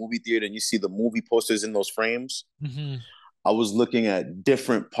to the movie theater and you see the movie posters in those frames? Hmm. I was looking at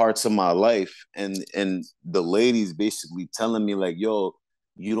different parts of my life, and the ladies basically telling me like, "Yo,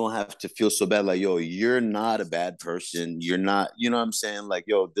 you don't have to feel so bad. Like, yo, you're not a bad person. You're not. You know what I'm saying? Like,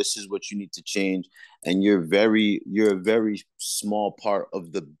 yo, this is what you need to change, and you're a very small part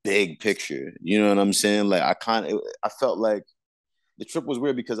of the big picture. You know what I'm saying? Like, I felt like the trip was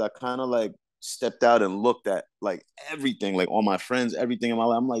weird because I kind of like stepped out and looked at like everything, like all my friends, everything in my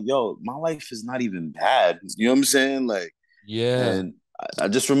life. I'm like, yo, my life is not even bad. You know what I'm saying? Like Yeah. and I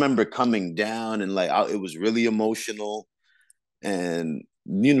just remember coming down and like it was really emotional. And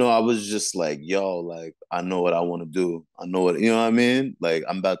I was just like, yo, like I know what I want to do. I know what you know what I mean? Like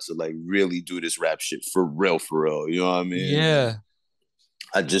I'm about to like really do this rap shit for real, for real. You know what I mean? And Yeah.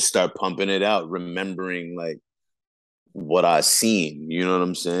 I just start pumping it out, remembering like what I seen. You know what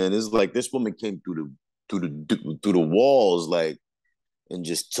I'm saying? It's like this woman came through the walls, like and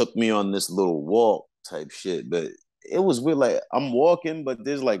just took me on this little walk type shit. But it was weird. Like I'm walking, but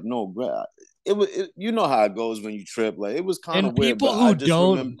there's like no ground. You know how it goes when you trip. Like it was kind And of weird, but I just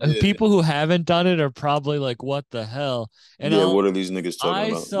remember, yeah, people who haven't done it are probably like, what the hell? And yeah. What are these niggas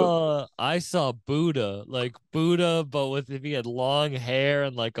talking about? But I saw Buddha, like Buddha, but with if he had long hair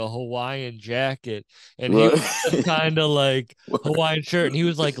and like a Hawaiian jacket, and he right, was just kind of like Hawaiian shirt, and he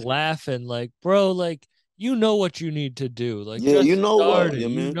was like laughing, like, bro, like you know what you need to do. Like yeah, just you know start what, it. yeah,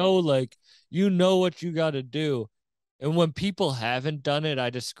 man. You know what you gotta do. And when people haven't done it, I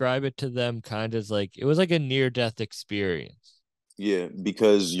describe it to them kind of as like it was like a near death experience. Yeah,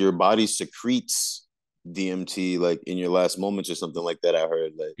 because your body secretes DMT like in your last moments or something like that. I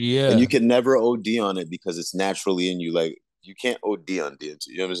heard like, and you Yeah. can never OD on it because it's naturally in you. Like you can't OD on DMT.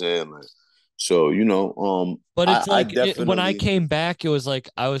 You know what I'm saying? Like, so But it's I like when I definitely, came back, it was like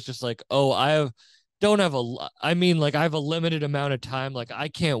I was just like, oh, don't have I mean, like I have a limited amount of time. Like I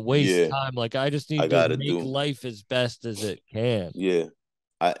can't waste yeah, time. Like I just I need to gotta make do, life as best as it can. yeah.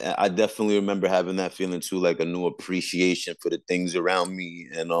 I definitely remember having that feeling too, like a new appreciation for the things around me.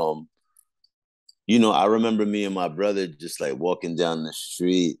 And I remember me and my brother just like walking down the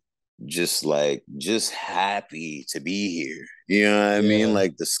street, just happy to be here. You know what I mean? Yeah.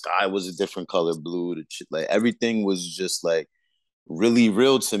 Like the sky was a different color blue. Like everything was just like really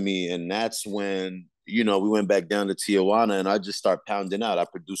real to me. And that's when, we went back down to Tijuana and I just start pounding out. I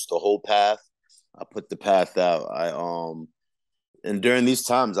produced the whole path. I put the path out. And during these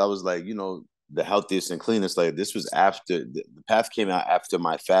times I was like, the healthiest and cleanest. Like this was after the path came out after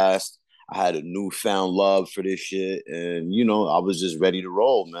my fast. I had a newfound love for this shit, and I was just ready to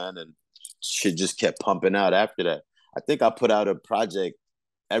roll, man. And shit just kept pumping out after that. I think I put out a project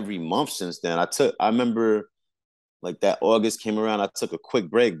every month since then. I remember like that August came around, I took a quick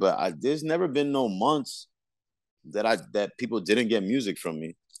break, but there's never been no months that people didn't get music from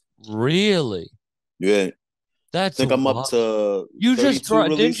me. Really? Yeah, I That's think I'm up wild. to You just 32 brought,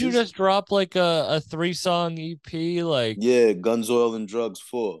 didn't you releases. just drop like a 3 song EP? Like, Yeah, Guns, Oil, and Drugs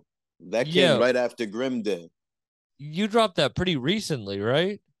 4. That came yeah, right after Grim Day. you dropped that pretty recently,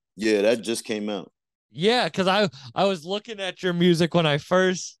 right? Yeah, that just came out. Yeah, because I was looking at your music when I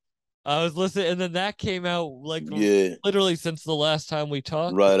first I was listening, and then that came out like Yeah, literally since the last time we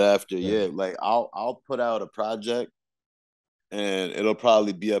talked right after. about it. Yeah, like I'll put out a project and it'll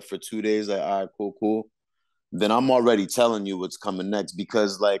probably be up for 2 days. Like, all right, cool, cool. Then I'm already telling you what's coming next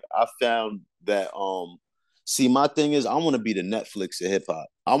because like I found that see my thing is I want to be the Netflix of hip hop.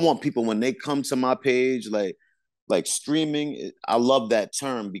 I want people when they come to my page like streaming. I love that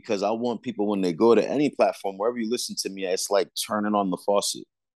term because I want people when they go to any platform wherever you listen to me, it's like turning on the faucet.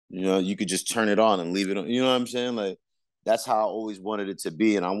 You know, you could just turn it on and leave it on. You know what I'm saying? Like that's how I always wanted it to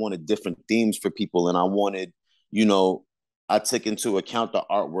be, and I wanted different themes for people, and I wanted, you know, I took into account the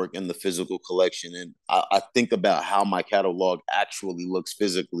artwork and the physical collection, and I think about how my catalog actually looks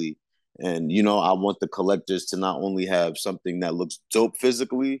physically. And you know, I want the collectors to not only have something that looks dope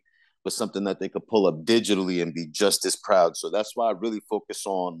physically, but something that they could pull up digitally and be just as proud. So that's why I really focus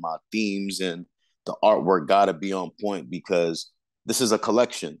on my themes and the artwork got to be on point because this is a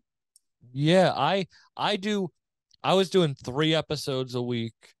collection. Yeah, I do. I was doing 3 episodes a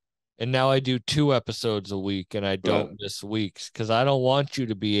week, and now I do 2 episodes a week, and I Right. don't miss weeks because I don't want you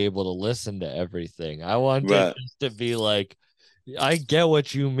to be able to listen to everything. I want it Right. just to be like, I get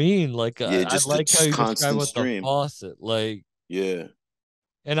what you mean. Like, Yeah, I just a like how you describe constant with the stream. faucet. Like, Yeah.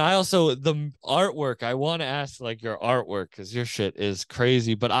 and I also the artwork. I want to ask like your artwork because your shit is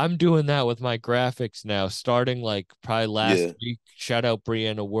crazy. But I'm doing that with my graphics now, starting like probably last Yeah. week. Shout out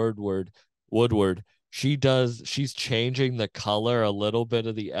Brianna Woodward. She's changing the color a little bit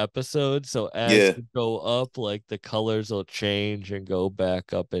of the episode. So as Yeah. you go up, like the colors will change and go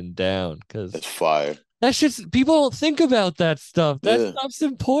back up and down. Cause That's fire. that's just people don't think about that stuff. That Yeah. stuff's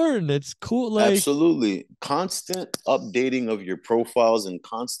important. It's cool. Like, Absolutely. Constant updating of your profiles and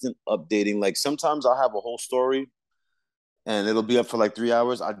constant updating. Like sometimes I'll have a whole story and it'll be up for like 3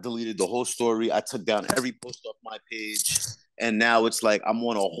 hours. I deleted the whole story. I took down every post off my page. And now it's like I'm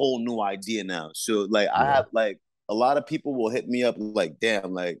on a whole new idea now. So like I yeah. have like a lot of people will hit me up like,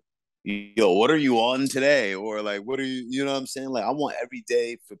 damn, like, yo, what are you on today? Or like, what are you, you know what I'm saying? Like I want every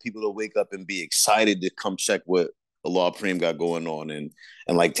day for people to wake up and be excited to come check what Allah Preem got going on and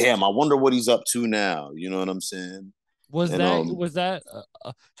like, damn, I wonder what he's up to now. You know what I'm saying? Was And that was that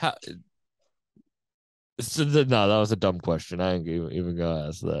how so no, that was a dumb question. I ain't even gonna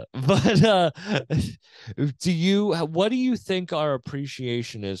ask that. But what do you think our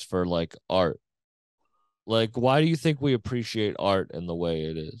appreciation is for like art? Like, why do you think we appreciate art in the way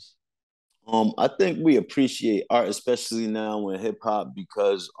it is? I think we appreciate art, especially now in hip hop,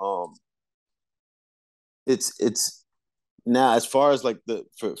 because it's now as far as like the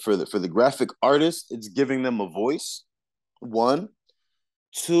for the graphic artist, it's giving them a voice. One,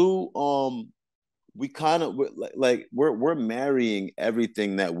 two, we kind of like we're marrying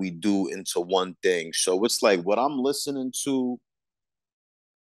everything that we do into one thing. So it's like what I'm listening to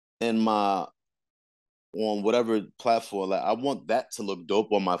in my on whatever platform, like I want that to look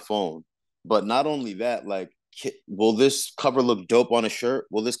dope on my phone. But not only that, like will this cover look dope on a shirt?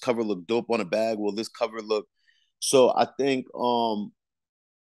 Will this cover look dope on a bag? Will this cover look so I think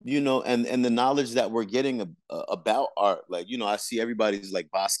you know, and the knowledge that we're getting about art, like you know, I see everybody's like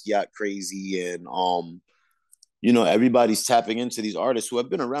Basquiat crazy, and you know, everybody's tapping into these artists who have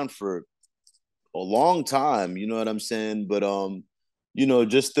been around for a long time. You know what I'm saying? But you know,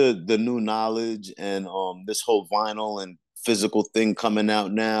 just the new knowledge and this whole vinyl and physical thing coming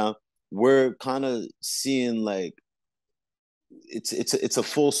out now, we're kind of seeing like it's a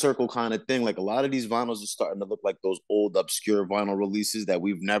full circle kind of thing. Like a lot of these vinyls are starting to look like those old obscure vinyl releases that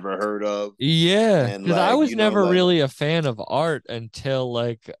we've never heard of. Yeah, And because I like, was you know, never like really a fan of art until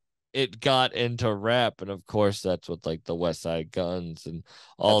like it got into rap, and of course that's with like the West Side Guns and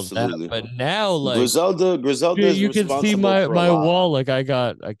all that. absolutely. But now, like Griselda is you can see responsible my for a my lot. wall. Like I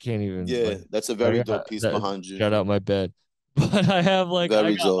can't even Yeah, like that's a I very got dope piece that. behind you. Shout out my bed, but I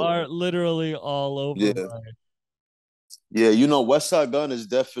Very got dope. art literally all over Yeah. my. Yeah, you know, West Side Gun is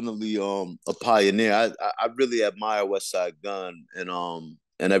definitely a pioneer. I really admire West Side Gun and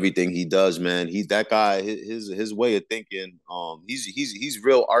everything he does, man. He that guy his way of thinking, he's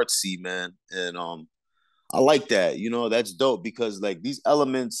real artsy, man. And I like that. You know, that's dope because like these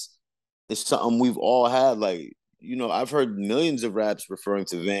elements is something we've all had. Like, you know, I've heard millions of raps referring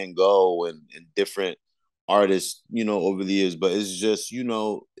to Van Gogh and different artists, you know, over the years, but it's just, you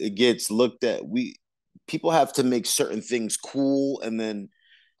know, it gets looked at. We people have to make certain things cool and then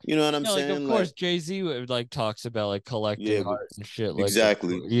you know what I'm Yeah, like of saying? Like, course Jay-Z like talks about like collecting yeah, art and shit. Like,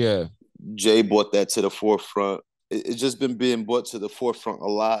 exactly. yeah, Jay brought that to the forefront. It's just been being brought to the forefront a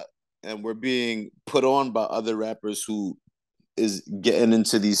lot, and we're being put on by other rappers who is getting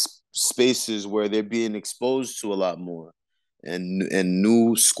into these spaces where they're being exposed to a lot more. and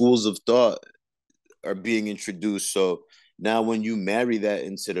new schools of thought are being introduced. So now when you marry that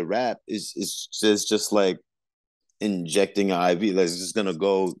into the rap, it's just like injecting an IV. Like it's just gonna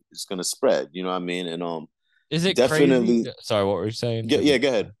go, it's gonna spread. You know what I mean? And Is it crazy? definitely, Sorry, what were you saying? yeah, go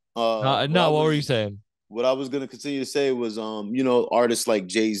ahead. No, What I no, what were you was saying? what I was gonna continue to say was artists like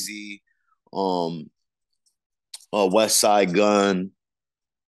Jay-Z, um, West Side Gun.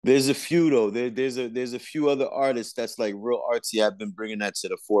 There's a few though. There's a few other artists that's like real artsy. I've been bringing that to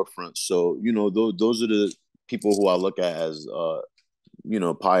the forefront. So those are the people who I look at as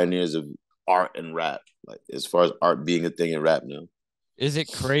pioneers of art and rap. Like as far as art being a thing in rap now. Is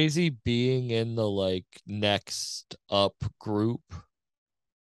it crazy being in the like next up group?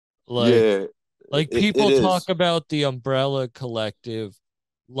 Like Yeah, it people talk is. about the Umbrella Collective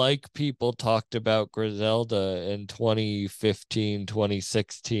like people talked about Griselda in 2015,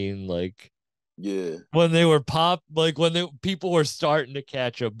 2016, like Yeah, when they were like when people were starting to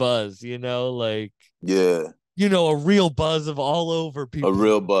catch a buzz, like yeah. a real buzz of all over A people.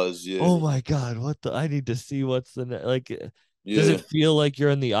 real buzz. Oh Yeah, my God, I need to see what's like, does it yeah, feel like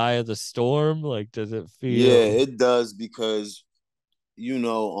you're in the eye of the storm? Like, does it yeah. feel, It does because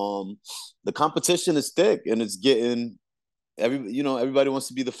the competition is thick and it's getting everybody wants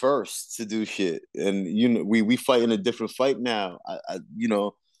to be the first to do shit, and we fight in a different fight now.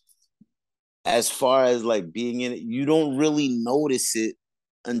 As far as like being in it, you don't really notice it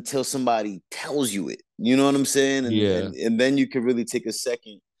until somebody tells you it. You know what I'm saying? And yeah. and and then you can really take a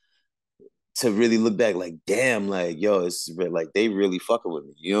second to really look back, like, damn, like, yo, like they really fucking with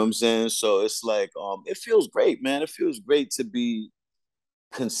me. You know what I'm saying? So it's like, it feels great, man. It feels great to be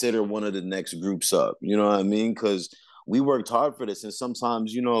considered one of the next groups up. You know what I mean? Because we worked hard for this, and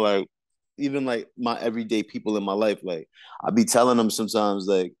sometimes, like, even like my everyday people in my life, like I be telling them sometimes,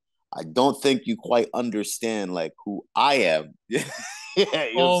 like, I don't think you quite understand like who I am. Yeah,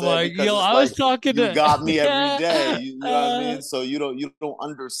 you know what I'm Oh saying? my, Because yo, it's I like was talking you to, got me every yeah, day. You know what I mean? So you don't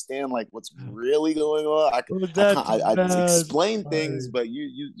understand like what's really going on. I can't that's I bad. explain things, Funny. but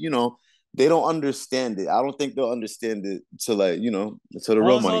they don't understand it. I don't think they'll understand it till like until the I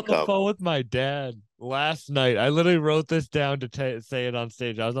real was money on the come. phone with my dad last night. I literally wrote this down to say it on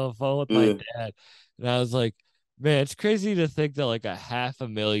stage. I was on the phone with my Yeah, dad, and I was like, "Man, it's crazy to think that like a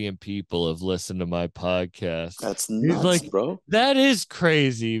 500,000 people have listened to my podcast." that's He's nuts, like, bro. "That is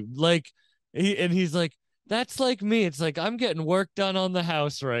crazy." Like, he's like, "That's like me." It's like I'm getting work done on the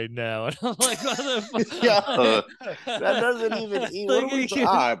house right now, and I'm like, "What Yeah, the that doesn't fuck?" even eat. What are we talking?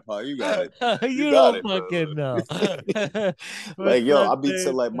 Like, All right, Paul, you got it. You you got don't it, bro. fucking know. Like, What's yo, that I be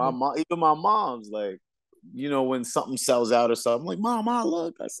to thing? like my mom, even my mom's like, when something sells out or something, I'm like, Mom,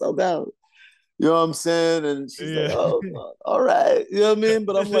 look, I sold out. You know what I'm saying? And she's like, Yeah. "Oh, all right." You know what I mean?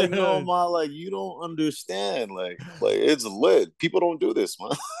 But I'm like, "No, Ma, like you don't understand. Like it's lit. People don't do this,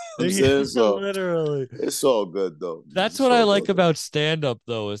 man." I'm saying? So Literally. it's all good though. That's It's what I all like good though. about stand up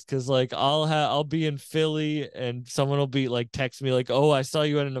though, is because like I'll be in Philly and someone will be like text me like, "Oh, I saw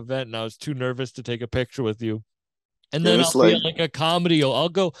you at an event and I was too nervous to take a picture with you." And And then it's I'll be like, at like a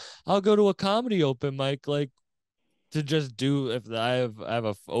I'll go to a comedy open mic like to just do if I have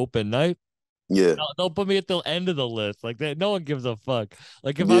a open night. yeah, They'll put me at the end of the list. Like that, no one gives a fuck.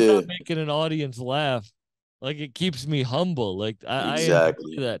 Like if I'm yeah, not making an audience laugh, like it keeps me humble. Like I enjoy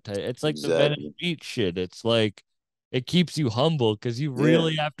exactly, that type. It's like the Venice exactly, Beach shit. It's like it keeps you humble because you yeah.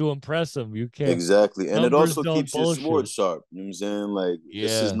 really have to impress them. You can't. Exactly. And it Numbers also don't keeps your sword bullshit. sharp. You know what I'm saying? Like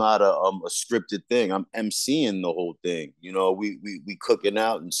this is Yeah, not a scripted thing. I'm emceeing the whole thing. We cooking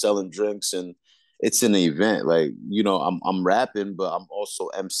out and selling drinks and it's an event. Like, I'm rapping, but I'm also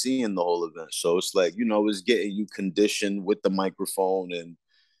emceeing the whole event. So it's like, it's getting you conditioned with the microphone and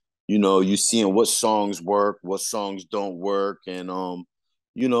you seeing what songs work, what songs don't work, and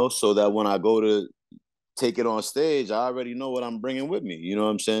so that when I go to take it on stage, I already know what I'm bringing with me. You know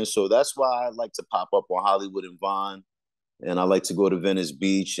what I'm saying? So that's why I like to pop up on Hollywood and Vine, and I like to go to Venice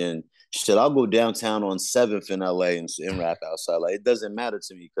Beach and shit. I'll go downtown on Seventh in LA and rap outside. Like it doesn't matter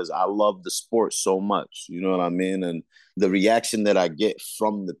to me because I love the sport so much. You know what I mean? And the reaction that I get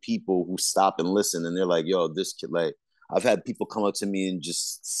from the people who stop and listen, and they're like, "Yo, this kid." Like I've had people come up to me and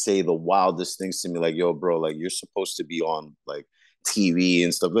just say the wildest things to me, like, "Yo, bro, like you're supposed to be on like TV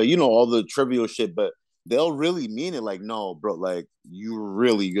and stuff." Like all the trivial shit, but they'll really mean it. Like, no, bro, like you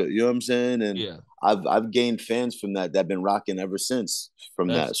really good. You know what I'm saying? And yeah. I've gained fans from that've been rocking ever since from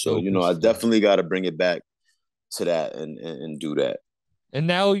That's that. So dope as I fuck. definitely got to bring it back to that and do that. And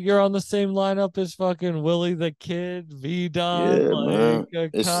now you're on the same lineup as fucking Willie the Kid, V Don, Yeah, like man.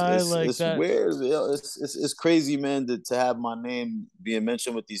 It's Kai, it's like it's that. weird. It's crazy, man, to have my name being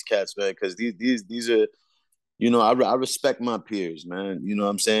mentioned with these cats, man. Because these are I respect my peers, man. You know what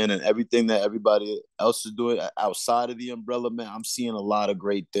I'm saying? And everything that everybody else is doing outside of the umbrella, man, I'm seeing a lot of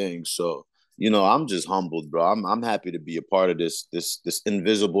great things. So, I'm just humbled, bro. I'm happy to be a part of this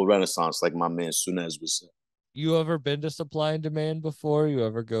invisible renaissance, like my man Sunez was saying. You ever been to Supply and Demand before? You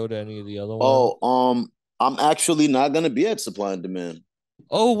ever go to any of the other ones? Oh, I'm actually not gonna be at Supply and Demand.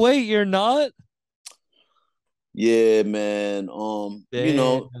 Oh, wait, you're not? Yeah, man.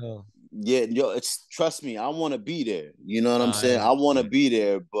 Damn. Yeah, it's trust me, I want to be there. You know what I'm saying? I Nice. want to be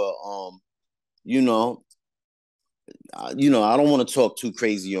there, but you know, I don't want to talk too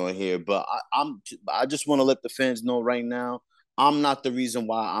crazy on here, but I just want to let the fans know right now, I'm not the reason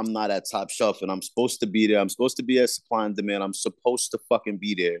why I'm not at Top Shelf, and I'm supposed to be there. I'm supposed to be at Supply and Demand. I'm supposed to fucking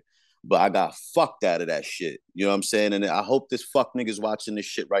be there, but I got fucked out of that shit. You know what I'm saying? And I hope this fuck nigga's watching this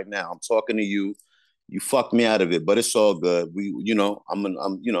shit right now. I'm talking to you. You fucked me out of it, but it's all good.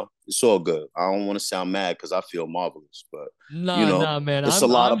 It's all good. I don't want to sound mad because I feel marvelous, but Nah, man. it's a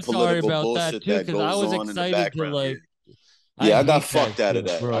I'm lot I'm of sorry political about that bullshit too, that because I goes was on in the excited to background. Yeah. like. I Yeah, I got hate that fucked out of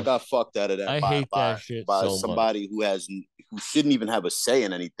shit, that. I bro. got fucked out of that I by hate by that shit by so much. somebody who shouldn't even have a say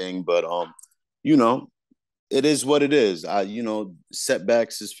in anything. But you know, it is what it is.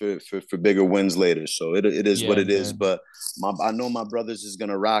 Setbacks is for bigger wins later. So it is what Yeah, it is. man. But I know my brothers is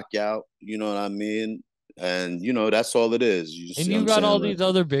gonna rock out. You know what I mean? And that's all it is. You And see what you I'm got saying? all Like, these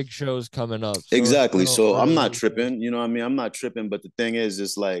other big shows coming up, so it's exactly. gonna So I'm not really. tripping. You know what I mean? I'm not tripping. But the thing is,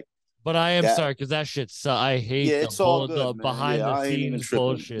 it's like But I am that. sorry because that shit sucks. I hate Yeah, it's all the good, man. behind Yeah, the I ain't even scenes tripping.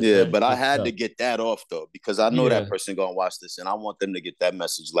 bullshit. Yeah, That but I shit had to sucks. get that off though, because I know that Yeah. person gonna watch this, and I want them to get that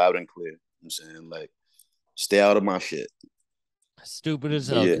message loud and clear. I'm saying, like, stay out of my shit. Stupid as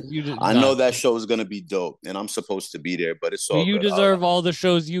But hell. yeah, Cause you did I not. know that show is gonna be dope, and I'm supposed to be there, but it's But all you good. deserve all the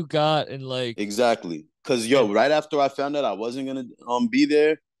shows you got, and like, Exactly, because and right after I found out I wasn't gonna be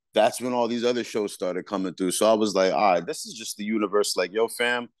there, that's when all these other shows started coming through. So I was like, all right, this is just the universe. Like, yo,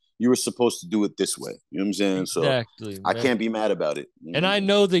 fam, you were supposed to do it this way. You know what I'm saying? So exactly, I man. can't be mad about it. You And know? I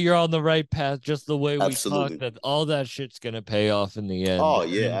know that you're on the right path, just the way we talk. Absolutely. That all that shit's gonna pay off in the end. Oh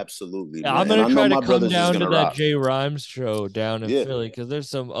yeah, And absolutely, I'm man. And gonna I know try to my come brothers is down to gonna that rock. Jay Rhymes show down in Yeah, Philly because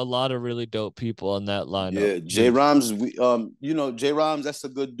there's a lot of really dope people on that lineup. yeah. Jay Rhymes, Jay Rhymes, that's a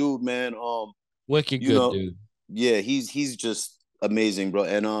good dude, man. Wicked You good know, dude. yeah, he's just amazing, bro.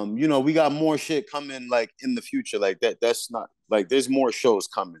 And we got more shit coming like in the future. Like that's not like there's more shows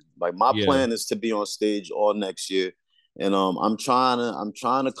coming. Like my Yeah. plan is to be on stage all next year. And I'm trying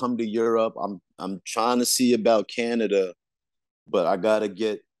to come to Europe. I'm trying to see about Canada, but I gotta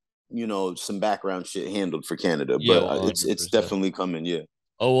get some background shit handled for Canada. Yeah, But it's 100%. definitely coming. Yeah,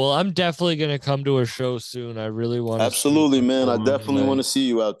 Oh well, I'm definitely gonna come to a show soon. I really want to see you absolutely, man. I perform. definitely want Like, to see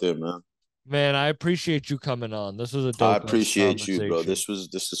you out there, man. man, I appreciate you coming on. This was a I dope ass appreciate you, bro. conversation.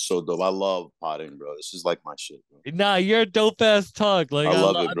 This is so dope. I love potting, bro. This is like my shit, bro. Nah, you're a dope ass talk. Like I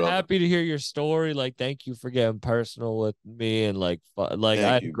love it, I'm bro. happy to hear your story. Like, thank you for getting personal with me and like I Thank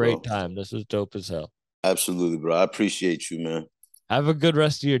had a you, great bro. time. This was dope as hell. Absolutely, bro. I appreciate you, man. Have a good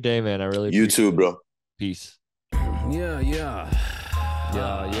rest of your day, man. I really You appreciate too, it. bro. Peace. Yeah, yeah.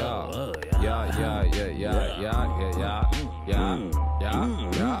 Yeah, yeah. Yeah, yeah, yeah, yeah, yeah, yeah, yeah, yeah,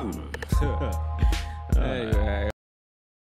 yeah, yeah. Hey,